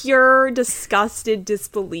in pure disgusted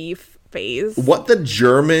disbelief phase. What the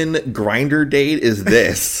German grinder date is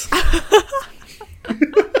this?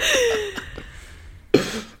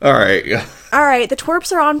 All right, the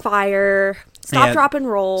twerps are on fire. Stop, drop, and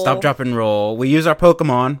roll. Stop, drop, and roll. We use our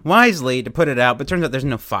Pokemon wisely to put it out, but it turns out there's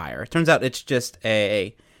no fire. It turns out it's just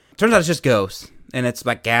ghosts, and it's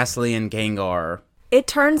like Ghastly and Gengar. It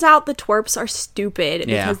turns out the twerps are stupid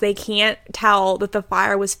because they can't tell that the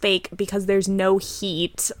fire was fake because there's no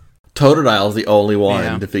heat. Totodile's the only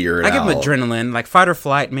one to figure it out. I give him adrenaline. Like, fight or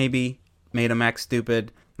flight maybe made him act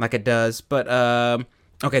stupid, like it does. But,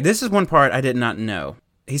 okay, this is one part I did not know.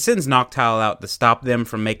 He sends Noctowl out to stop them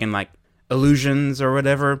from making, like, illusions or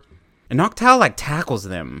whatever. And Noctowl, like, tackles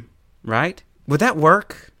them, right? Would that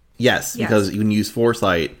work? Yes, because you can use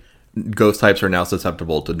Foresight. Ghost types are now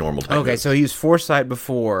susceptible to normal types. Okay, so he used Foresight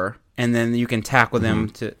before, and then you can tackle them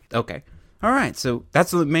to... Okay. All right, so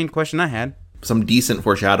that's the main question I had. Some decent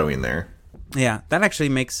foreshadowing there. Yeah, that actually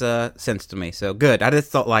makes sense to me. So, good. I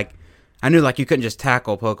just thought, like... I knew, like, you couldn't just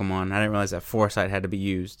tackle Pokemon. I didn't realize that Foresight had to be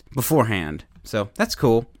used beforehand. So, that's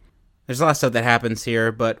cool. There's a lot of stuff that happens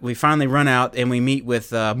here, but we finally run out and we meet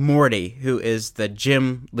with Morty, who is the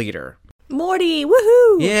gym leader. Morty,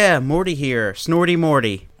 woohoo! Yeah, Morty here. Snorty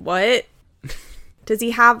Morty. What? Does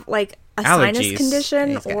he have, like, a sinus condition?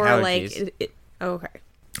 Yeah, he's got or, allergies. like... okay.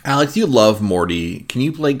 Alex, you love Morty. Can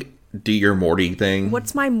you, like, do your Morty thing?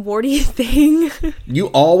 What's my Morty thing? You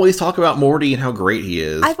always talk about Morty and how great he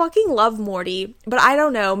is. I fucking love Morty, but I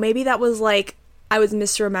don't know. Maybe that was, like... I was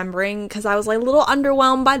misremembering because I was like a little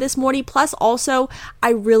underwhelmed by this Morty. Plus, also, I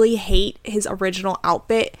really hate his original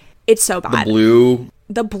outfit. It's so bad.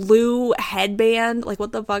 The blue headband. Like,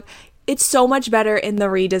 what the fuck? It's so much better in the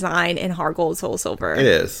redesign in Heart Gold Soul Silver. It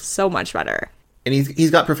is. So much better. And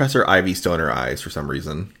he's got Professor Ivy Stoner eyes for some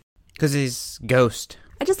reason. Because he's Ghost.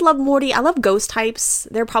 I just love Morty. I love ghost types.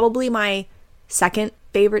 They're probably my second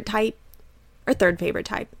favorite type. Or third favorite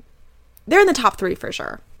type. They're in the top 3 for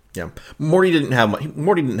sure. Yeah, Morty didn't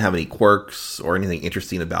have any quirks or anything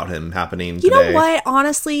interesting about him happening You today. know what?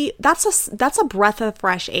 Honestly, that's a breath of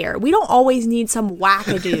fresh air. We don't always need some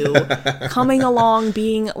wackadoo coming along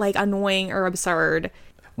being like annoying or absurd.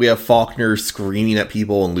 We have Faulkner screaming at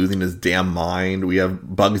people and losing his damn mind. We have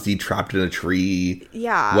Bugsy trapped in a tree.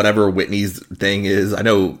 Yeah. Whatever Whitney's thing is. I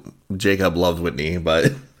know Jacob loves Whitney,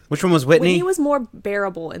 but Which one was Whitney? Whitney was more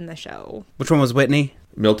bearable in the show. Which one was Whitney?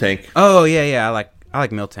 Milk Tank. Oh, yeah. I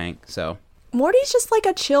like Milk Tank, so. Morty's just like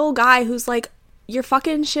a chill guy who's like, you're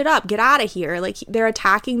fucking shit up. Get out of here. Like, they're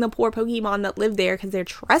attacking the poor Pokemon that live there because they're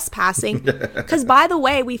trespassing. Because, by the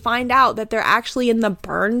way, we find out that they're actually in the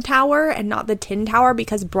burn tower and not the tin tower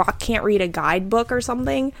because Brock can't read a guidebook or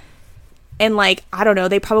something. And, like, I don't know,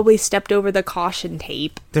 they probably stepped over the caution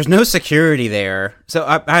tape. There's no security there. So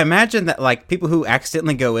I imagine that, like, people who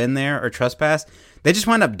accidentally go in there or trespass, they just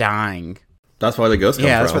wind up dying. That's why the ghosts come from.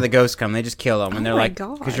 Yeah, that's where the ghosts come. They just kill them. And they're my like,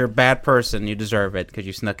 God. because you're a bad person, you deserve it because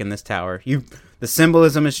you snuck in this tower. The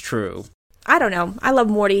symbolism is true. I don't know. I love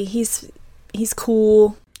Morty. He's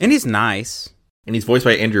cool. And he's nice. And he's voiced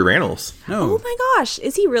by Andrew Rannells. No. Oh my gosh.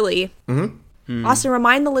 Is he really? Mm-hmm. Austin,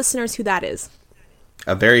 remind the listeners who that is.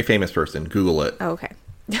 A very famous person. Google it. Oh, okay.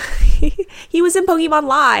 He was in Pokemon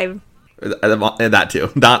Live. And that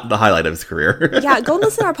too. Not the highlight of his career. Yeah, go and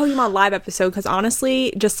listen to our Pokemon Live episode because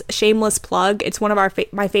honestly, just shameless plug, it's one of our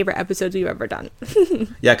my favorite episodes we've ever done.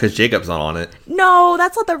 Yeah, because Jacob's not on it. No,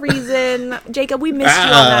 that's not the reason. Jacob, we missed you on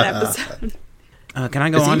that episode. Can I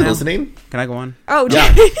go Is he on now? listening? Can I go on? Oh,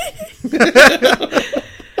 Yeah.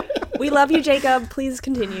 We love you, Jacob. Please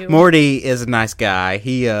continue. Morty is a nice guy.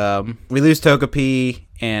 We lose Togepi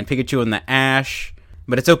and Pikachu in the ash,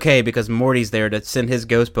 but it's okay because Morty's there to send his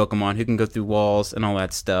ghost Pokemon who can go through walls and all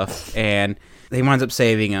that stuff, and he winds up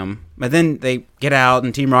saving him. But then they get out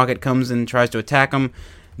and Team Rocket comes and tries to attack him.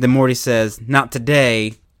 Then Morty says, "Not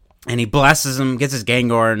today," and he blasts him, gets his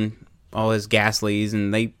Gengar and all his Ghastlies,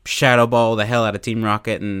 and they Shadow Ball the hell out of Team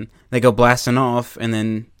Rocket, and they go blasting off, and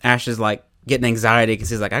then Ash is like getting anxiety because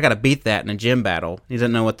he's like, I gotta beat that in a gym battle. He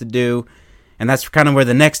doesn't know what to do. And that's kind of where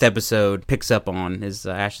the next episode picks up on. Is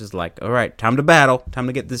Ash is like, all right, time to battle. Time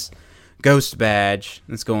to get this ghost badge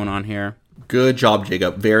that's going on here. Good job,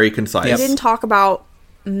 Jacob. Very concise. We didn't talk about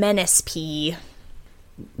Menace P.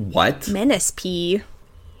 What? Menace P.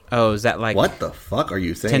 Oh, is that like What the fuck are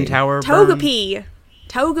you saying? Tin Tower burn? Togepi.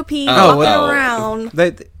 Walking oh. around.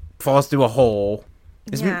 They falls through a hole.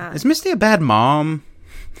 Yeah. Is Misty a bad mom?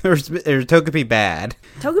 or is Togepi bad?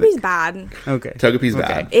 Togepi's bad. Okay. Togepi's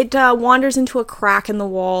bad. It wanders into a crack in the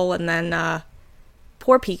wall, and then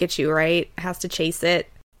poor Pikachu, right, has to chase it.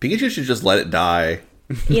 Pikachu should just let it die.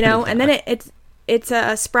 You know, and then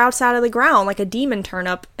it sprouts out of the ground like a demon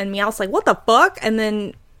turnip, and Meowth's like, what the fuck? And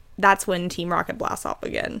then that's when Team Rocket blasts off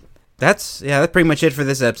again. That's pretty much it for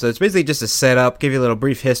this episode. It's basically just a setup, give you a little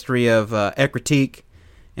brief history of Ekritique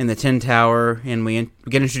and the Tin Tower, and we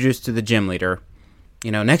get introduced to the gym leader.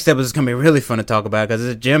 You know, next episode is going to be really fun to talk about because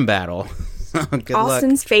it's a gym battle. Good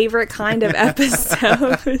Austin's luck. favorite kind of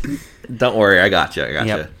episode. Don't worry, I got you.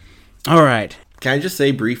 Yep. All right. Can I just say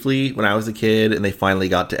briefly, when I was a kid and they finally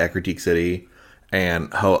got to Ekritique City,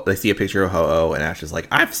 and they see a picture of Ho-Oh, and Ash is like,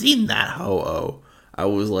 I've seen that Ho-Oh. I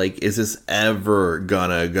was like, is this ever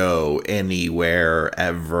gonna go anywhere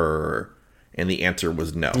ever? And the answer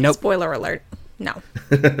was no. Nope. Spoiler alert. No.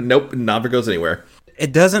 Nope, never goes anywhere.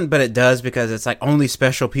 It doesn't, but it does because it's like only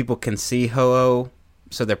special people can see Ho-Oh,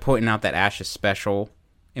 so they're pointing out that Ash is special,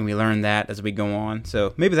 and we learn that as we go on.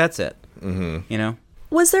 So maybe that's it. Mm-hmm. You know?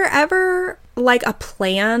 Was there ever like a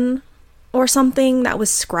plan or something that was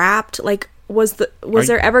scrapped? Like, was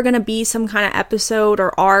there ever going to be some kind of episode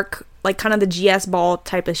or arc, like kind of the GS ball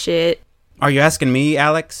type of shit? Are you asking me,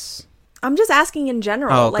 Alex? I'm just asking in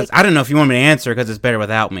general. Oh, because I don't know if you want me to answer because it's better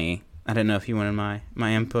without me. I didn't know if you wanted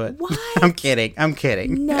my input. What? I'm kidding.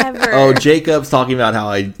 Never. Oh, Jacob's talking about how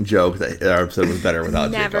I joked that our episode was better without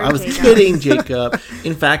Never, Jacob. I was Jacob. kidding, Jacob.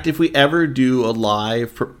 In fact, if we ever do a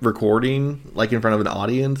live recording, like in front of an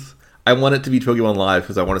audience, I want it to be Pokemon Live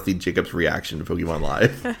because I want to see Jacob's reaction to Pokemon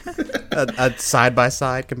Live. a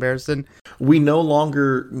side-by-side comparison. We no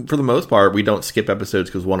longer, for the most part, we don't skip episodes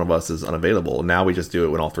because one of us is unavailable. Now we just do it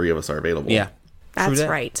when all three of us are available. Yeah. That's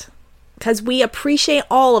right. Because we appreciate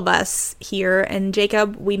all of us here. And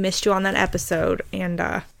Jacob, we missed you on that episode. And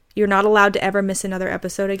you're not allowed to ever miss another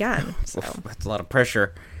episode again. So That's a lot of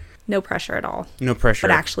pressure. no pressure at all. No pressure.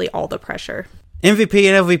 But actually all the pressure.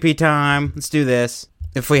 MVP and LVP time. Let's do this.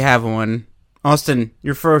 If we have one. Austin,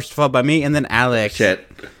 you're first, followed by me, and then Alex. Shit.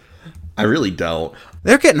 I really don't.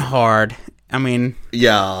 They're getting hard. I mean,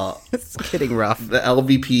 Yeah. it's getting rough. The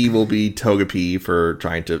LVP will be Togepi for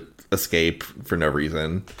trying to escape for no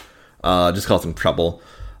reason. Just cause some trouble.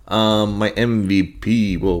 My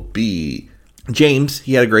MVP will be James.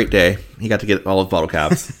 He had a great day. He got to get all his bottle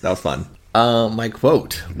caps. That was fun. My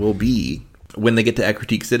quote will be when they get to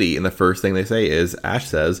Ecritique City, and the first thing they say is, Ash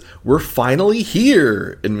says, "We're finally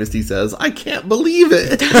here," and Misty says, "I can't believe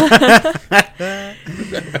it."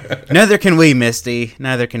 Neither can we, Misty.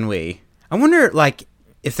 Neither can we. I wonder, like,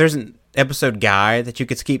 if there's an episode guide that you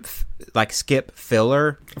could skip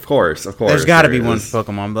filler. Of course. There's got to be one for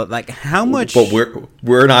Pokemon, but like, how much? But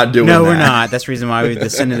we're not doing that. No, we're not. That's the reason why we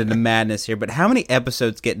descended into madness here. But how many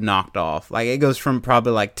episodes get knocked off? Like, it goes from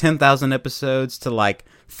probably like 10,000 episodes to like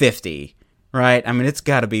 50, right? I mean, it's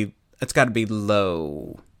got to be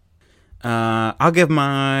low. I'll give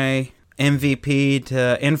my MVP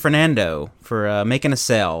to Infernando for making a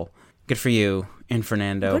sell. Good for you,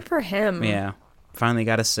 Infernando. Good for him. Yeah, finally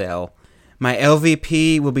got a sell. My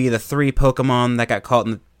LVP will be the 3 Pokemon that got caught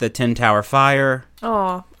in the 10 Tower Fire.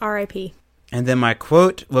 Oh, R.I.P. And then my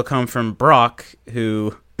quote will come from Brock,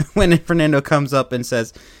 who, when Fernando comes up and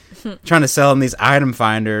says, trying to sell him these item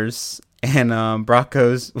finders, and Brock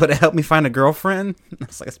goes, "Would it help me find a girlfriend?" I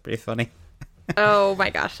was like, that's pretty funny. Oh my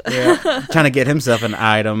gosh. Yeah. Trying to get himself an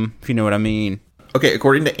item, if you know what I mean. Okay,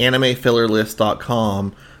 according to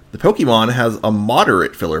AnimeFillerList.com, the Pokemon has a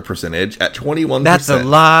moderate filler percentage at 21%. That's a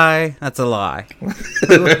lie. That's a lie.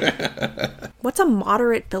 What's a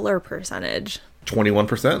moderate filler percentage?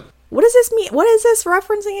 21%. What does this mean? What is this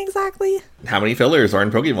referencing exactly? How many fillers are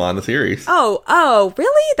in Pokemon, the series? Oh,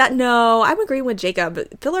 really? No, I'm agreeing with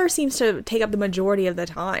Jacob. Filler seems to take up the majority of the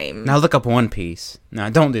time. Now look up One Piece. No,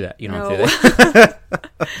 don't do that. You don't do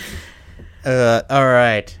that. All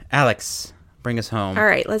right, Alex, bring us home. All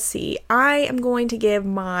right, let's see. I am going to give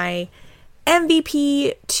my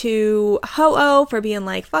MVP to Ho-Oh for being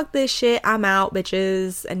like, fuck this shit, I'm out,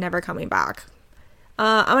 bitches, and never coming back.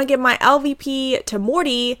 I'm going to give my LVP to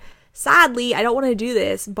Morty. Sadly, I don't want to do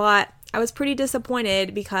this, but I was pretty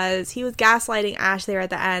disappointed because he was gaslighting Ash there at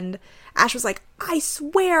the end. Ash was like, "I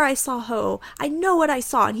swear I saw Ho. I know what I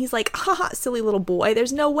saw." And he's like, "Haha, silly little boy,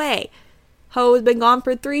 there's no way. Ho has been gone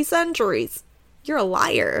for 3 centuries. You're a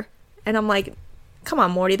liar." And I'm like, come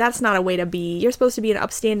on, Morty, that's not a way to be. You're supposed to be an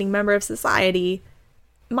upstanding member of society.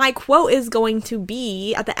 My quote is going to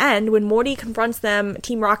be at the end when Morty confronts them,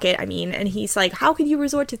 Team Rocket, and he's like, "How could you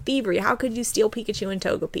resort to thievery? How could you steal Pikachu and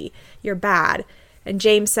Togepi? You're bad." And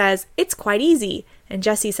James says, "It's quite easy." And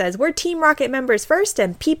Jesse says, "We're Team Rocket members first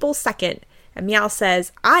and people second." And Meow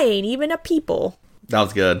says, "I ain't even a people." That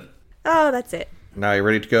was good. Oh, that's it. Now you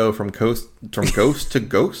ready to go from ghost to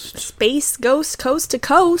ghost? Space ghost, coast to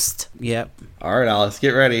coast. Yep. All right, Alice,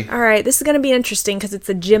 get ready. All right, this is going to be interesting because it's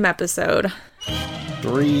a gym episode.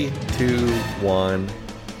 3, 2, 1,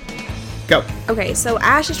 go. Okay, so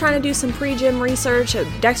Ash is trying to do some pre-gym research.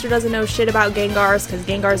 Dexter doesn't know shit about Gengars because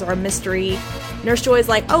Gengars are a mystery. Nurse Joy's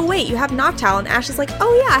like, "Oh wait, you have Noctowl," and Ash is like,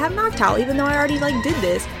 "Oh yeah, I have Noctowl, even though I already did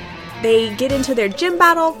this." They get into their gym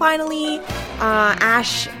battle finally.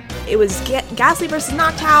 Ash, it was Ghastly versus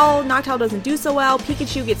Noctowl. Noctowl doesn't do so well.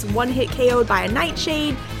 Pikachu gets one-hit KO'd by a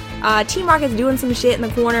Nightshade. Team Rocket's doing some shit in the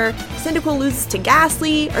corner. Cyndaquil loses to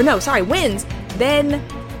Ghastly, wins. Then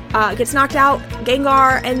gets knocked out.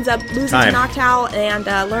 Gengar ends up losing to Noctowl and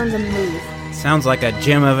learns a move. Sounds like a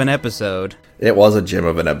gem of an episode. It was a gem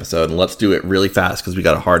of an episode, and let's do it really fast because we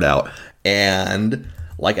got a hard out. And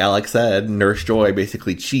like Alex said, Nurse Joy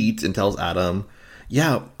basically cheats and tells Adam,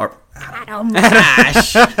 Adam.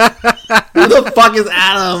 Ash! who the fuck is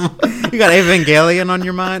Adam? You got Evangelion on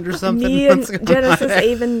your mind or something? Me and Genesis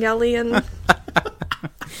Evangelion.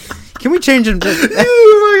 Can we change him?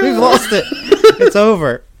 We've lost it. It's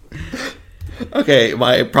over. Okay,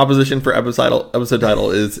 my proposition for episode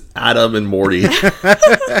title is Adam and Morty.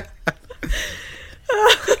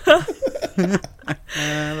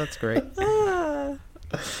 That's great.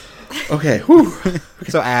 Okay, whew.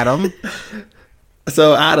 So Adam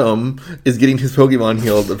is getting his Pokemon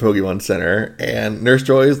healed at the Pokemon Center, and Nurse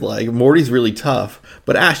Joy is like, "Morty's really tough,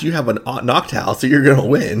 but Ash, you have a Noctowl, so you're gonna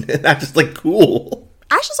win." And that's just like, cool.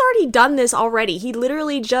 Ash has already done this already. He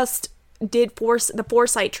literally just did the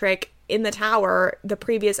foresight trick in the tower the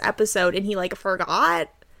previous episode, and he forgot.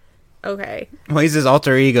 Okay. Well, he's his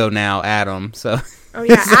alter ego now, Adam. So. Oh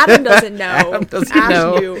yeah, Adam doesn't know. Adam doesn't Ash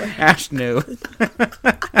know. knew. Ash knew.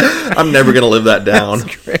 I'm never gonna live that down.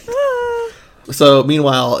 That's great. So,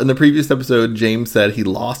 meanwhile, in the previous episode, James said he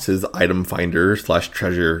lost his item finder /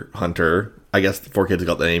 treasure hunter. I guess the 4Kids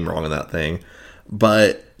got the name wrong on that thing.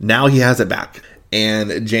 But now he has it back.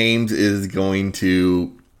 And James is going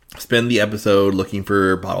to spend the episode looking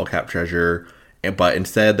for bottle cap treasure. But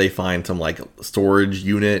instead, they find some storage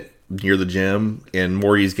unit near the gym, and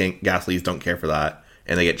Morty's Ghastlies don't care for that,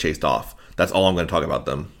 and they get chased off. That's all I'm going to talk about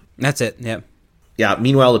them. That's it, yep. Yeah,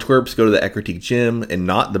 meanwhile, the twerps go to the Eckertique gym, and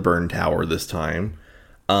not the burn tower this time.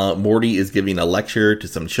 Morty is giving a lecture to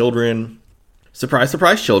some children. Surprise,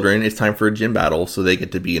 surprise, children, it's time for a gym battle, so they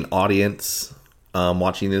get to be an audience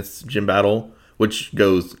watching this gym battle, which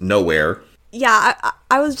goes nowhere. Yeah,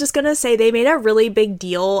 I was just gonna say they made a really big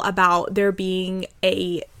deal about there being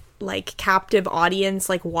a like captive audience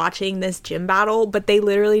like watching this gym battle, but they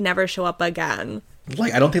literally never show up again.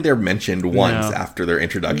 Like, I don't think they're mentioned once after their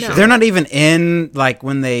introduction. No. They're not even in, like,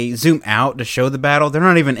 when they zoom out to show the battle, they're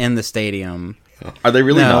not even in the stadium. Are they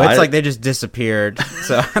really no, not? it's like they just disappeared.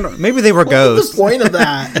 So maybe they were ghosts. What's the point of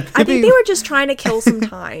that? I think they were just trying to kill some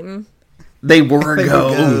time. They were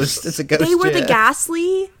ghosts. It's a ghost. They were the jet.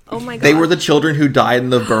 Ghastly. Oh my god. They were the children who died in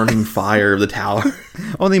the burning fire of the tower.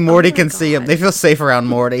 Only Morty Oh my can see them. God. They feel safe around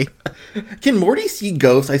Morty. Can Morty see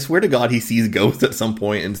ghosts? I swear to God, he sees ghosts at some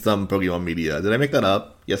point in some Pokemon media. Did I make that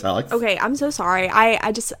up? Yes, Alex? Okay, I'm so sorry.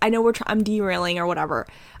 I know I'm derailing or whatever.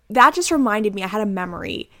 That just reminded me. I had a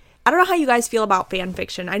memory. I don't know how you guys feel about fan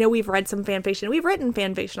fiction. I know we've read some fan fiction. We've written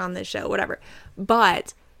fan fiction on this show, whatever.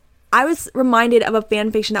 But I was reminded of a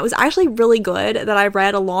fan fiction that was actually really good that I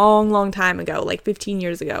read a long, long time ago, like 15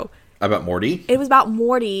 years ago. About Morty? It was about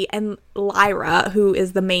Morty and Lyra, who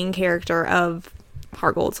is the main character of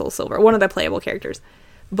Heart Gold, Soul Silver, one of the playable characters.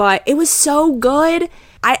 But it was so good.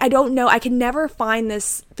 I don't know. I can never find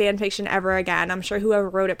this fan fiction ever again. I'm sure whoever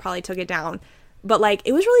wrote it probably took it down. But, like,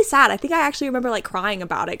 it was really sad. I think I actually remember, like, crying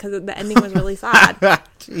about it because the ending was really sad.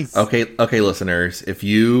 Jeez. Okay, listeners. If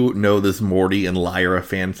you know this Morty and Lyra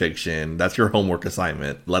fan fiction, that's your homework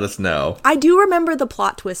assignment. Let us know. I do remember the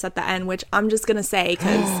plot twist at the end, which I'm just going to say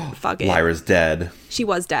because fuck it. Lyra's dead. She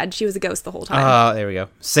was dead. She was a ghost the whole time. Oh, there we go.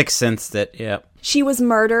 Sixth Sense it, yep. She was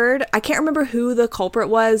murdered. I can't remember who the culprit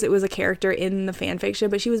was. It was a character in the fan fiction,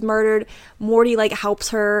 but she was murdered. Morty, like, helps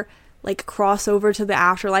her, like, cross over to the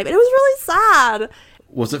afterlife. And it was really sad.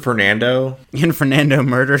 Was it Fernando? And Fernando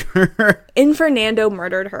murdered her. Fernando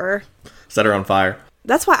murdered her. Set her on fire.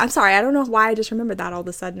 That's why, I'm sorry, I don't know why I just remembered that all of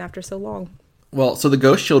a sudden after so long. Well, so the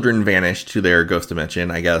ghost children vanished to their ghost dimension.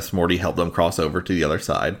 I guess Morty helped them cross over to the other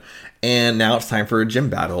side. And now it's time for a gym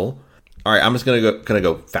battle. All right, I'm just gonna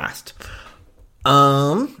go fast.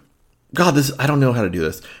 God, I don't know how to do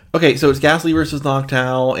this. Okay, so it's Ghastly versus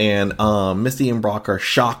Noctowl, and Misty and Brock are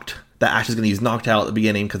shocked that Ash is going to use Noctowl at the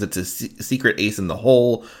beginning because it's a secret ace in the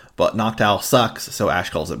hole, but Noctowl sucks, so Ash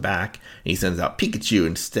calls it back, and he sends out Pikachu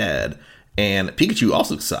instead, and Pikachu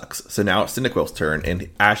also sucks, so now it's Cyndaquil's turn, and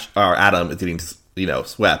Adam is getting,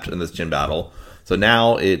 swept in this gym battle. So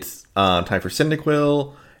now it's time for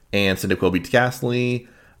Cyndaquil, and Cyndaquil beats Ghastly,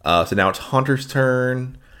 so now it's Haunter's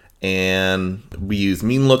turn, and we use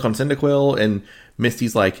Mean Look on Cyndaquil, and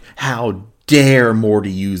Misty's like, how dare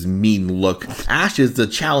Morty use Mean Look? Ash is the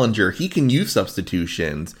challenger. He can use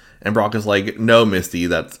substitutions. And Brock is like, no, Misty,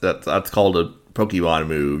 that's called a Pokemon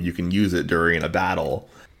move. You can use it during a battle.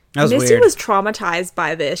 That was Misty weird. was traumatized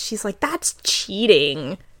by this. She's like, that's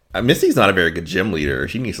cheating. Misty's not a very good gym leader.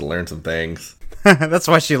 She needs to learn some things. That's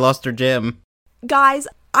why she lost her gym. Guys,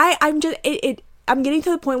 I'm getting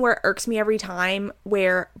to the point where it irks me every time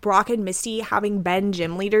where Brock and Misty, having been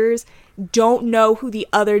gym leaders, don't know who the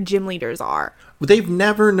other gym leaders are. They've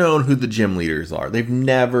never known who the gym leaders are. They've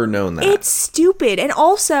never known that. It's stupid. And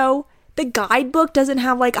also, the guidebook doesn't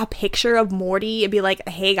have, like, a picture of Morty and be like,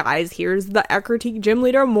 hey, guys, here's the Eckertique gym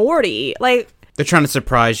leader, Morty. Like, They're trying to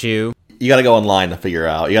surprise you. You gotta go online to figure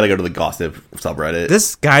out. You gotta go to the gossip subreddit.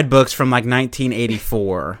 This guidebook's from like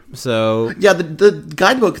 1984, so... Yeah, the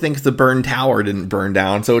guidebook thinks the burn tower didn't burn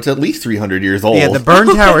down, so it's at least 300 years old. Yeah, the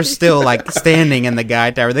burn tower's still like standing in the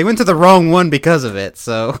guide tower. They went to the wrong one because of it,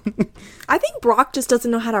 so... I think Brock just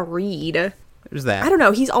doesn't know how to read. There's that. I don't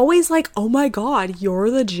know. He's always like, oh my god,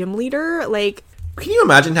 you're the gym leader? Like... Can you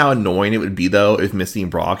imagine how annoying it would be, though, if Misty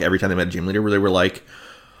and Brock, every time they met a gym leader, where they were like,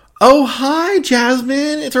 oh, hi,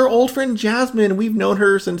 Jasmine. It's our old friend Jasmine. We've known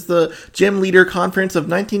her since the gym leader conference of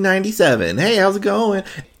 1997. Hey, how's it going?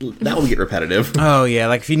 That would get repetitive. Oh, yeah,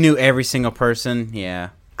 like if you knew every single person, yeah.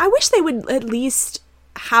 I wish they would at least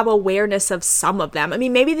have awareness of some of them. I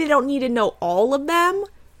mean, maybe they don't need to know all of them,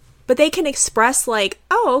 but they can express like,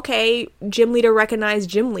 oh, okay, gym leader recognized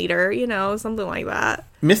gym leader, something like that.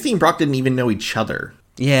 Misty and Brock didn't even know each other.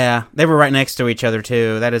 Yeah, they were right next to each other,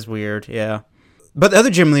 too. That is weird, yeah. But the other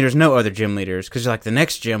gym leaders know other gym leaders, because like the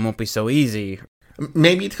next gym won't be so easy.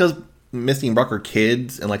 Maybe it's because Misty and Brock are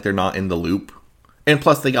kids, and like they're not in the loop. And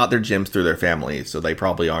plus, they got their gyms through their families, so they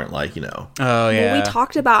probably aren't like, Oh, yeah. Well, we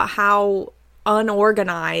talked about how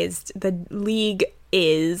unorganized the league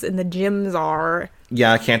is and the gyms are.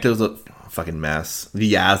 Yeah, Kanto's a fucking mess.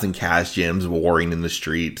 The Yaz and Kaz gyms warring in the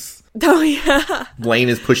streets. Oh, yeah. Blaine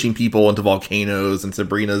is pushing people into volcanoes, and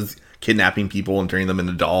Sabrina's kidnapping people and turning them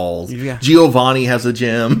into dolls. Yeah. Giovanni has a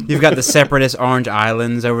gym. You've got the separatist Orange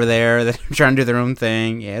Islands over there that are trying to do their own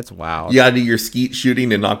thing. Yeah, it's wild. You gotta do your skeet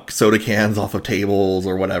shooting and knock soda cans off of tables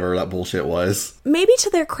or whatever that bullshit was. Maybe to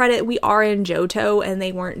their credit, we are in Johto, and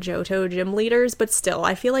they weren't Johto gym leaders, but still,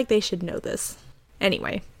 I feel like they should know this.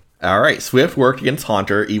 Anyway. Alright, Swift worked against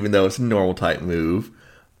Haunter, even though it's a normal type move.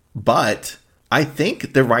 But I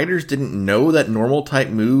think the writers didn't know that normal type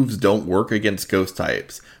moves don't work against ghost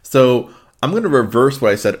types. So I'm going to reverse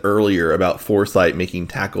what I said earlier about Foresight making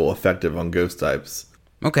Tackle effective on ghost types.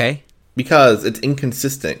 Okay. Because it's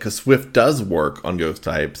inconsistent, because Swift does work on ghost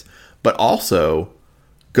types, but also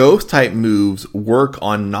ghost type moves work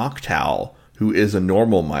on Noctowl, who is a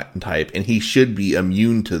normal type, and he should be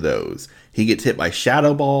immune to those. He gets hit by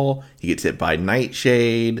Shadow Ball, he gets hit by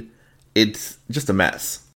Nightshade. It's just a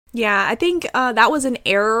mess. Yeah, I think that was an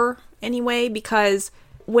error anyway, because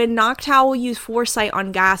when Noctowl used Foresight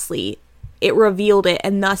on Ghastly, it revealed it,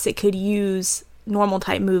 and thus it could use normal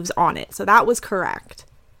type moves on it. So that was correct.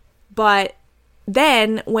 But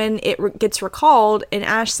then, when it gets recalled and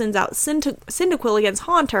Ash sends out Cyndaquil against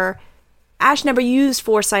Haunter, Ash never used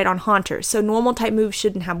Foresight on Haunter, so normal type moves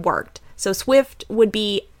shouldn't have worked. So Swift would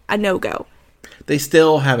be a no-go. They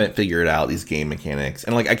still haven't figured out these game mechanics,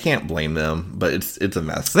 and I can't blame them, but it's a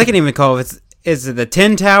mess. They can even call is it the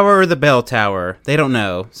Tin Tower or the Bell Tower? They don't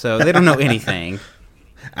know, so they don't know anything.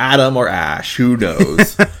 Adam or Ash, who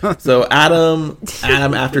knows? So Adam,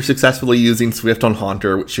 after successfully using Swift on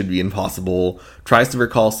Haunter, which should be impossible, tries to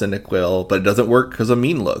recall Cyndaquil, but it doesn't work because of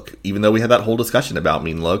Mean Look, even though we had that whole discussion about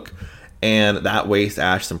Mean Look, and that wastes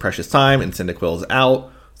Ash some precious time, and Cyndaquil is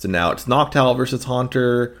out, so now it's Noctowl versus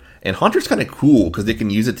Haunter, and Haunter's kind of cool because it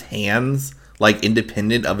can use its hands,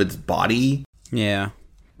 independent of its body. Yeah.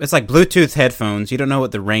 It's like Bluetooth headphones. You don't know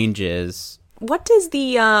what the range is. What is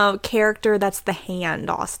the character that's the hand,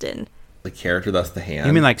 Austin? The character that's the hand?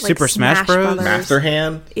 You mean like Super Smash Bros? Brothers? Master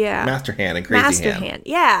Hand? Yeah. Master Hand and Crazy Master Hand. Hand.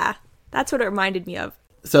 Yeah. That's what it reminded me of.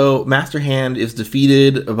 So Master Hand is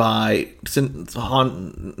defeated by Noctowl.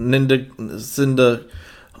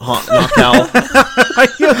 Are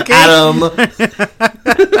you okay? Adam.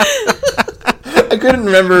 I couldn't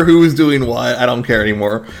remember who was doing what. I don't care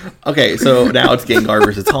anymore. Okay, so now it's Gengar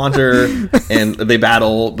versus Haunter, and they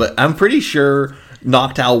battle, but I'm pretty sure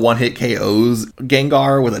Noctowl one-hit KOs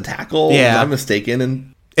Gengar with a tackle. Yeah. Am I mistaken?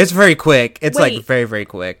 And It's very quick. It's Wait. very, very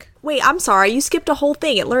quick. Wait, I'm sorry. You skipped a whole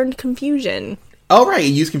thing. It learned Confusion. oh, right, it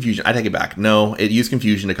used Confusion. I take it back. No, it used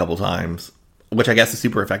Confusion a couple times, which I guess is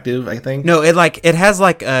super effective, I think. No, it has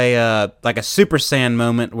a Super Saiyan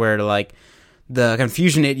moment where the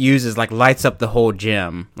confusion it uses lights up the whole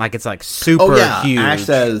gym. It's super huge. Ash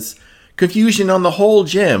says confusion on the whole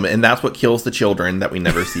gym, and that's what kills the children that we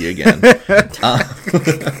never see again. What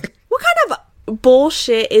kind of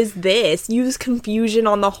bullshit is this? Use confusion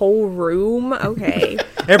on the whole room? Okay.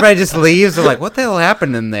 Everybody just leaves. They're like, what the hell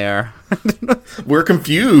happened in there? We're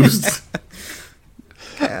confused.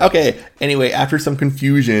 Okay, anyway, after some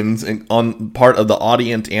confusions on part of the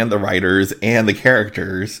audience and the writers and the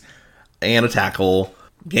characters and a tackle,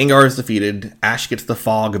 Gengar is defeated, Ash gets the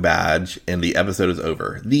Fog badge, and the episode is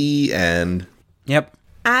over. The end. Yep.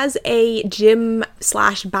 As a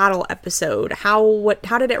gym/battle episode, how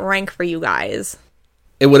did it rank for you guys?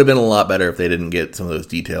 It would have been a lot better if they didn't get some of those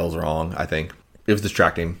details wrong, I think. It was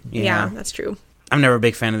distracting. Yeah, that's true. I'm never a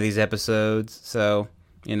big fan of these episodes, so,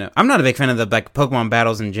 I'm not a big fan of the Pokemon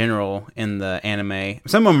battles in general in the anime.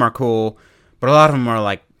 Some of them are cool, but a lot of them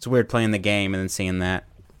are it's weird playing the game and then seeing that.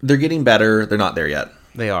 They're getting better. They're not there yet.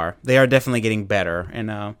 They are. They are definitely getting better,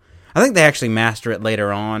 and I think they actually master it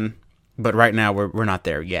later on, but right now we're not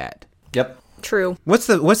there yet. Yep. True. What's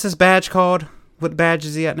this badge called? What badge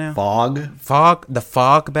is he at now? Fog. The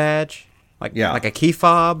Fog badge? Like a key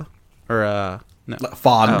fob? Or no.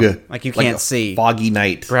 Fog. Oh, you can't see. Foggy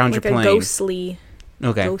night. Ground Like your a plane.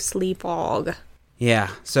 ghostly fog. Yeah,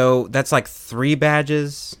 so that's 3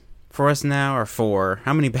 badges for us now, or 4?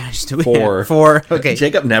 How many badges do we 4. have? 4. Okay.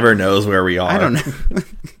 Jacob never knows where we are. I don't know.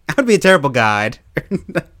 I would be a terrible guide.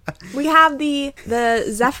 We have the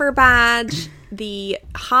Zephyr badge, the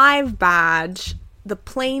Hive badge, the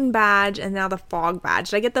Plane badge, and now the Fog badge.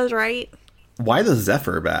 Did I get those right? Why the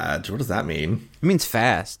Zephyr badge? What does that mean? It means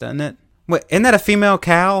fast, doesn't it? Wait, isn't that a female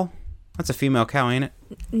cow? That's a female cow, ain't it?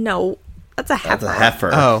 No, that's a heifer. That's a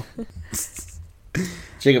heifer. Oh.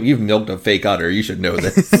 Jacob, you've milked a fake udder. You should know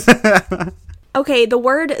this. Okay, the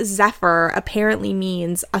word Zephyr apparently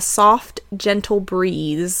means a soft, gentle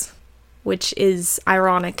breeze. which is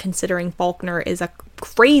ironic considering Faulkner is a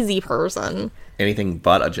crazy person. Anything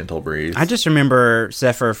but a gentle breeze. I just remember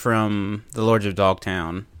Zephyr from The Lords of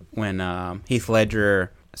Dogtown when Heath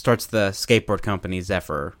Ledger starts the skateboard company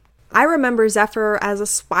Zephyr. I remember Zephyr as a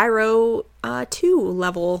Spyro 2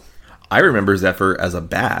 level. I remember Zephyr as a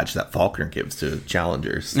badge that Faulkner gives to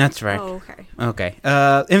challengers. That's right. Oh, okay. Okay.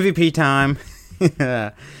 MVP time.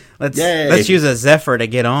 Let's use a Zephyr to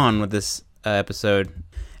get on with this episode.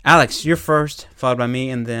 Alex, you're first, followed by me,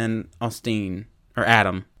 and then Austin or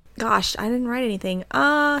Adam. Gosh, I didn't write anything.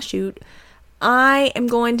 Shoot. I am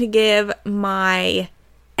going to give my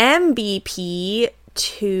MVP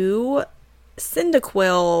to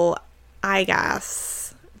Cyndaquil, I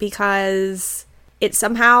guess, because it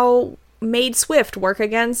somehow made Swift work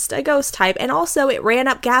against a ghost type, and also it ran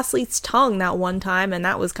up Ghastly's tongue that one time, and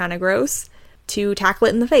that was kind of gross, to tackle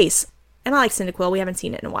it in the face. And I like Cyndaquil, we haven't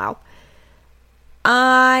seen it in a while.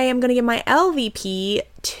 I am going to give my LVP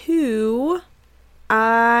to...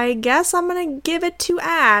 I guess I'm going to give it to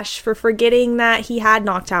Ash for forgetting that he had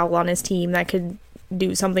Noctowl on his team that could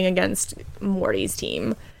do something against Morty's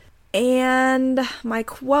team. And my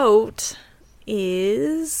quote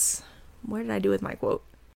is... Where did I do with my quote?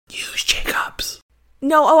 Use Jacobs.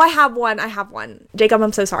 No, I have one. Jacob,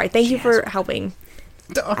 I'm so sorry. Thank you for helping.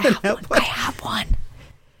 I have one.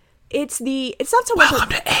 It's not so much...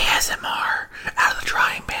 Welcome to ASMR, Out of the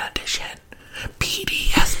Drying Pan Edition.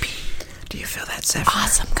 PDSP. Do you feel that Zephyr?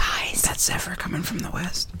 Awesome, guys. That Zephyr coming from the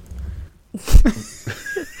west?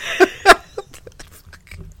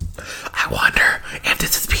 I wonder if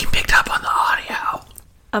this is being picked up on the audio.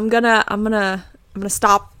 I'm gonna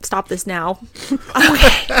stop this now.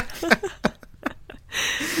 Okay.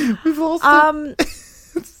 We've lost I'm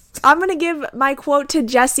gonna give my quote to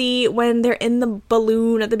Jessie when they're in the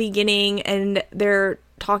balloon at the beginning and they're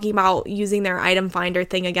talking about using their item finder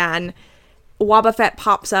thing again. Wobbuffet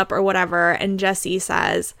pops up or whatever, and Jessie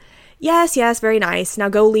says, yes, very nice. Now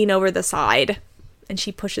go lean over the side. And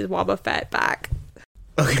she pushes Wobbuffet back.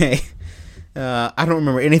 Okay. I don't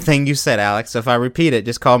remember anything you said, Alex. So if I repeat it,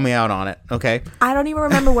 just call me out on it, okay? I don't even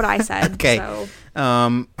remember what I said. Okay. So.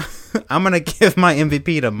 I'm going to give my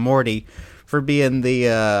MVP to Morty for being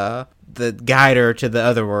the guider to the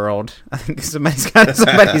other world. I think somebody's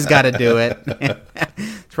got to do it.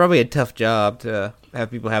 It's probably a tough job to have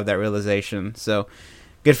people have that realization. So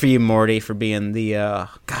good for you, Morty, for being the I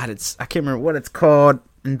can't remember what it's called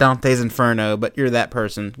in Dante's Inferno, but you're that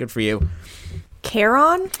person. Good for you.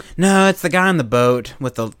 Charon? No, it's the guy on the boat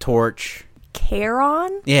with the torch.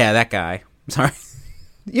 Charon? Yeah, that guy. Sorry.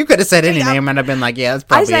 You could have said any name and I've been like, yeah, that's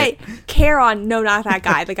probably I say Charon. No, not that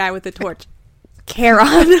guy. The guy with the torch.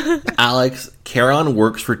 Charon. Alex, Charon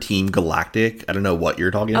works for Team Galactic. I don't know what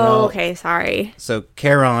you're talking about. Oh, okay, sorry. So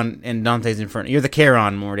Charon in Dante's Inferno. You're the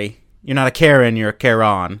Charon, Morty. You're not a Karen, you're a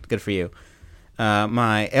Charon. Good for you.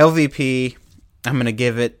 My LVP, I'm going to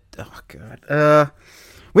give it... Oh, God.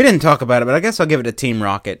 We didn't talk about it, but I guess I'll give it to Team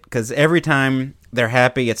Rocket, because every time they're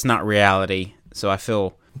happy, it's not reality. So I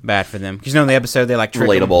feel bad for them. Because you know in the episode, they like trick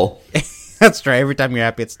Relatable. That's right. Every time you're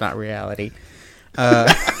happy, it's not reality.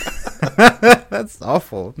 That's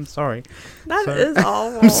awful. I'm sorry. That is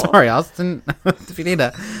awful. I'm sorry, Austin. If you need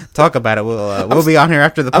to talk about it, we'll be on here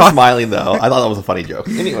after the podcast. I'm smiling, though. I thought that was a funny joke.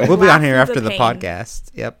 Anyway. We'll be on here Laugh after through the the pain.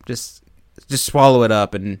 podcast. Yep. Just swallow it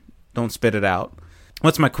up and don't spit it out.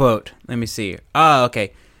 What's my quote? Let me see. Oh,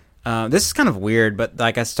 okay. This is kind of weird, but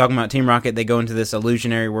like I was talking about Team Rocket, they go into this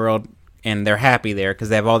illusionary world and they're happy there because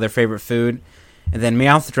they have all their favorite food. And then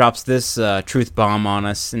Meowth drops this truth bomb on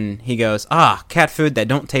us, and he goes, cat food that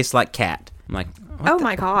don't taste like cat. I'm like,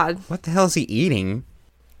 My God. what the hell is he eating?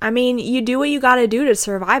 I mean, you do what you gotta do to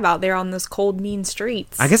survive out there on those cold, mean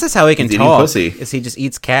streets. I guess that's how he can He's eating talk, pussy. is he just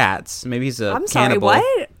eats cats. Maybe he's a I'm sorry, cannibal.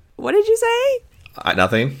 what? What did you say?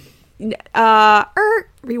 Nothing.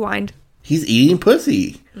 Rewind. He's eating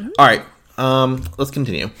pussy. Mm-hmm. All right. Let's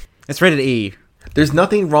continue. It's rated E. There's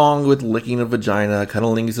nothing wrong with licking a vagina.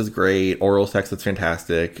 Cunnilingus is great. Oral sex is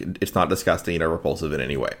fantastic. It's not disgusting or repulsive in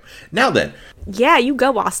any way. Now then, Yeah, you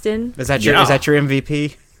go, Austin. Is that your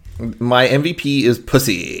MVP? my MVP is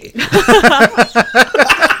pussy.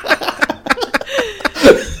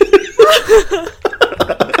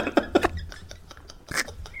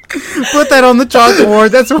 Put that on the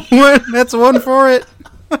chalkboard. That's one for it.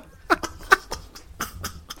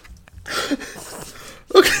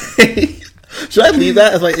 Okay. Should I leave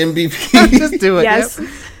that as my MVP? Just do it. Yes. Yep.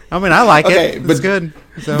 I mean, I like Okay, it. but- It's good.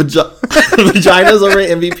 So. Vaginas over at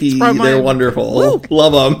MVP. Probably They're mine. wonderful.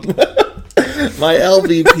 Love them. My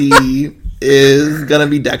LVP is going to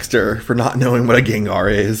be Dexter for not knowing what a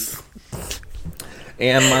Gengar is.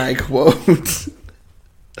 And my quote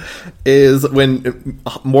is when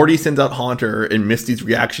Morty sends out Haunter and Misty's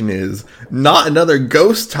reaction is, not another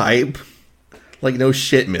ghost type. Like, no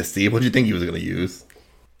shit, Misty. What do you think he was going to use?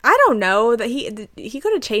 I don't know. That he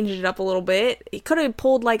could have changed it up a little bit. He could have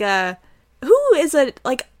pulled like a... Who is a...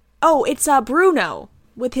 Like, oh, it's Bruno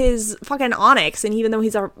with his fucking Onyx. And even though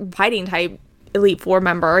he's a fighting type Elite Four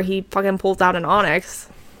member, he fucking pulls out an Onyx.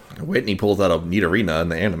 Whitney pulls out a Nidorina in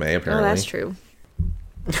the anime, apparently. Oh, that's true.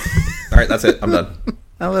 All right, that's it. I'm done.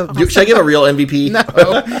 Should I give a real MVP?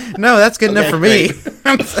 No, that's good enough for me.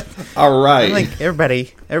 All right. I think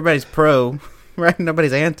everybody's pro, right?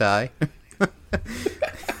 Nobody's anti.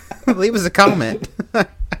 Leave us a comment.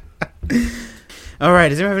 All right,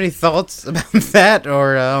 does anyone have any thoughts about that,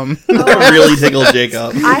 or That really tickled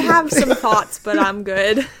Jacob. I have some thoughts, but I'm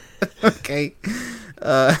good. Okay.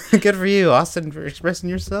 Good for you, Austin, for expressing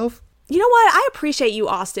yourself. You know what? I appreciate you,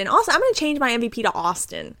 Austin. Also, I'm going to change my MVP to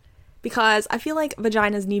Austin because I feel like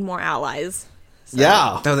vaginas need more allies. So,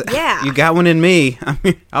 Yeah. Yeah. You got one in me. I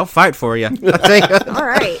mean, I'll fight for you. I'll take it. All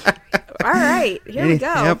right. Here we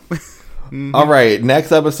go. Yep. All right,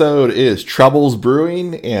 next episode is Troubles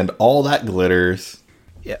Brewing and All That Glitters.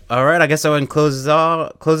 Yeah. All right. I guess I want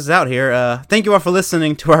to close out here. Thank you all for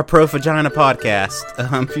listening to our Pro Vagina podcast.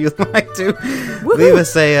 If you'd like to leave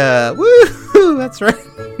us a woo, that's right.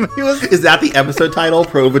 Is that the episode title?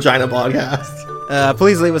 Pro Vagina Podcast?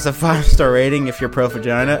 Please leave us a 5-star rating if you're pro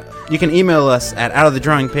vagina. You can email us at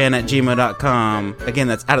outofthedrawingpan@gmail.com. Again,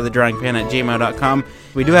 that's outofthedrawingpan@gmail.com.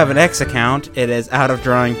 We do have an X account. It is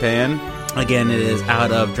outofdrawingpan. Again, it is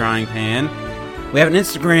outofdrawingpan. We have an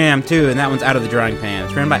Instagram too, and that one's Out of the Drawing Pan.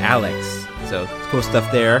 It's ran by Alex, so it's cool stuff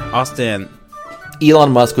there. Austin.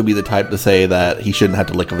 Elon Musk would be the type to say that he shouldn't have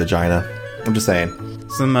to lick a vagina. I'm just saying.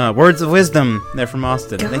 Some words of wisdom there from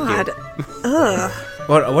Austin. God. Thank you. Ugh.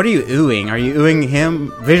 What are you oohing? Are you oohing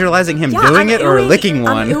him, visualizing him doing I'm it, or oohing- licking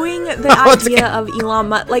one? I'm oohing the idea of Elon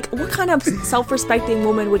Musk. Like, what kind of self-respecting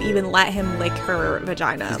woman would even let him lick her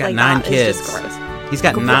vagina? He's got like, 9 that kids. Is just gross. He's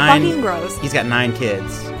got 9. Fucking gross. He's got 9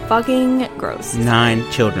 kids. Fucking gross.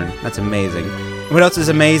 9 children. That's amazing. What else is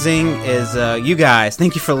amazing is you guys.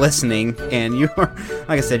 Thank you for listening. And you're, like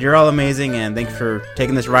I said, you're all amazing. And thank you for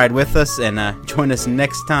taking this ride with us. And join us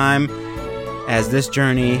next time as this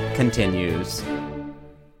journey continues.